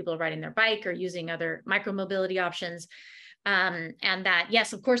more people riding their bike or using other micro-mobility options. And that,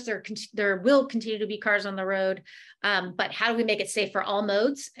 yes, of course, there will continue to be cars on the road, but how do we make it safe for all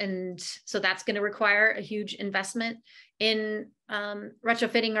modes? And so that's going to require a huge investment in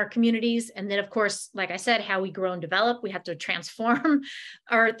retrofitting our communities. And then, of course, like I said, how we grow and develop, we have to transform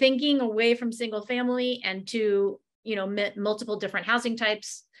our thinking away from single family and to, multiple different housing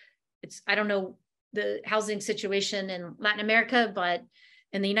types. I don't know the housing situation in Latin America, but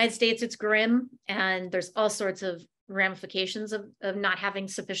in the United States, it's grim. And there's all sorts of ramifications of not having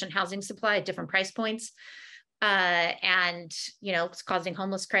sufficient housing supply at different price points. And, it's causing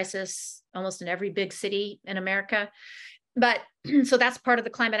homeless crisis almost in every big city in America. But so that's part of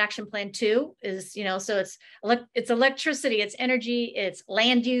the climate action plan too, is, so it's electricity, it's energy, it's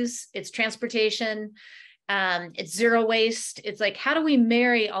land use, it's transportation, it's zero waste. It's like, how do we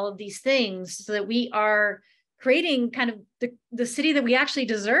marry all of these things so that we are creating kind of the city that we actually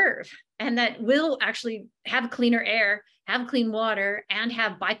deserve, and that will actually have cleaner air, have clean water, and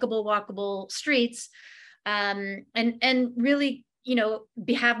have bikeable, walkable streets, and really,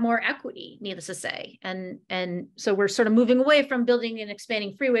 have more equity, needless to say. And so we're sort of moving away from building and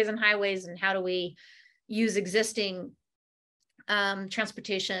expanding freeways and highways, and how do we use existing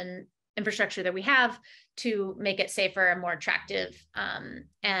transportation infrastructure that we have to make it safer and more attractive,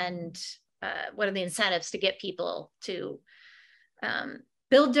 and what are the incentives to get people to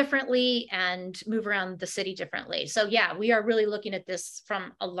build differently and move around the city differently. So yeah, we are really looking at this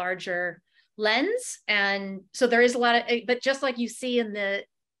from a larger lens. And so there is a lot of, but just like you see in the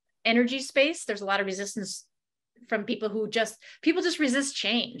energy space, there's a lot of resistance from people who just resist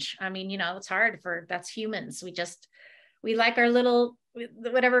change. I mean, you know, it's hard that's humans. We like our little,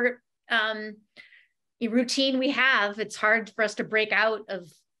 whatever routine we have. It's hard for us to break out of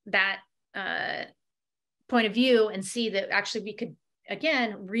that point of view and see that actually we could,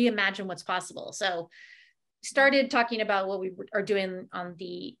 again, reimagine what's possible. So started talking about what we are doing on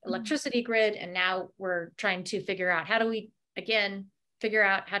the electricity grid. And now we're trying to figure out how do we, again, figure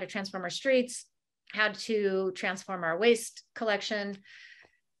out how to transform our streets, how to transform our waste collection,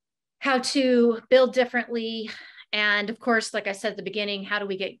 how to build differently. And of course, like I said at the beginning, how do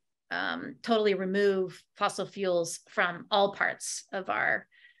we get totally remove fossil fuels from all parts of our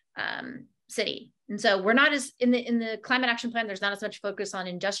city? And so we're not as, in the climate action plan, there's not as much focus on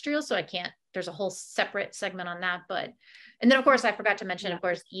industrial. So there's a whole separate segment on that. But, and then of course, I forgot to mention, of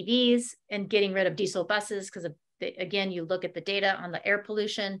course, EVs and getting rid of diesel buses, because again, you look at the data on the air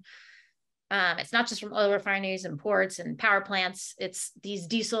pollution. It's not just from oil refineries and ports and power plants. It's these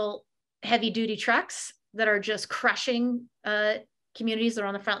diesel heavy duty trucks that are just crushing communities that are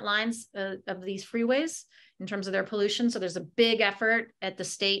on the front lines of these freeways in terms of their pollution. So there's a big effort at the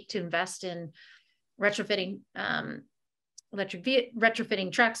state to invest in retrofitting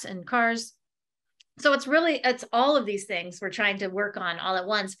retrofitting trucks and cars. So it's all of these things we're trying to work on all at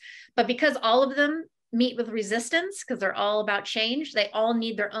once. But because all of them meet with resistance, because they're all about change, they all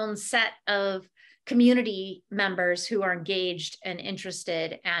need their own set of community members who are engaged and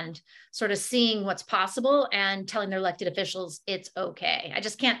interested and sort of seeing what's possible and telling their elected officials it's okay. I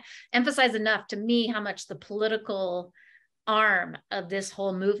just can't emphasize enough, to me, how much the political arm of this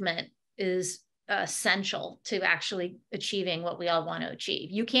whole movement is essential to actually achieving what we all want to achieve.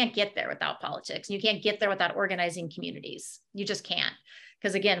 You can't get there without politics. You can't get there without organizing communities. You just can't.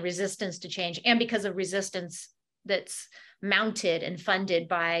 Because again, resistance to change, and because of resistance that's mounted and funded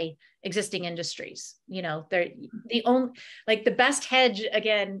by existing industries. You know, they're the only, like the best hedge,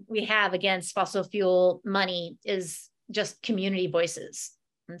 again, we have against fossil fuel money is just community voices.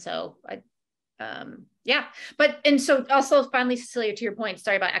 And so yeah, and so also finally, Cecilia, to your point,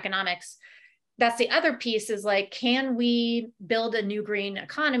 sorry about economics, that's the other piece, is like, can we build a new green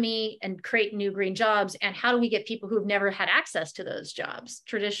economy and create new green jobs? And how do we get people who've never had access to those jobs,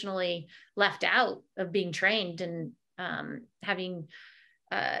 traditionally left out of being trained, and having,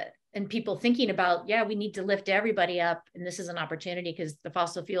 and people thinking about, yeah, we need to lift everybody up. And this is an opportunity, because the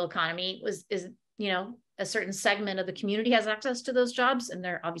fossil fuel economy is, you know, a certain segment of the community has access to those jobs, and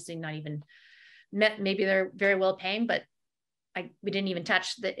they're obviously not even met. Maybe they're very well paying, but we didn't even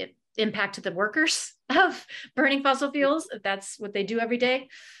touch the impact to the workers of burning fossil fuels, if that's what they do every day.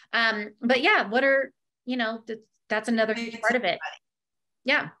 But yeah, what are, you know, that's another part of it.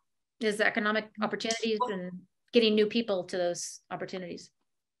 Yeah, is the economic opportunities and getting new people to those opportunities.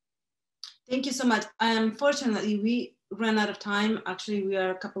 Thank you so much. Unfortunately, we ran out of time. Actually, we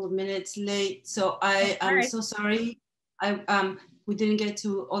are a couple of minutes late. So I'm so sorry. We didn't get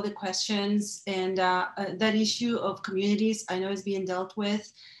to all the questions, and that issue of communities, I know, is being dealt with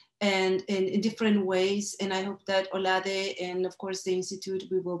and in different ways. And I hope that OLADE and of course the Institute,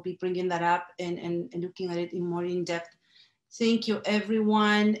 we will be bringing that up and looking at it in more in depth. Thank you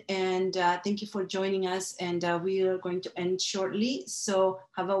everyone. And thank you for joining us. And we are going to end shortly. So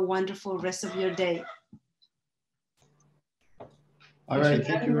have a wonderful rest of your day. All right,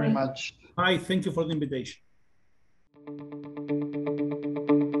 thank you very much. Hi, thank you for the invitation.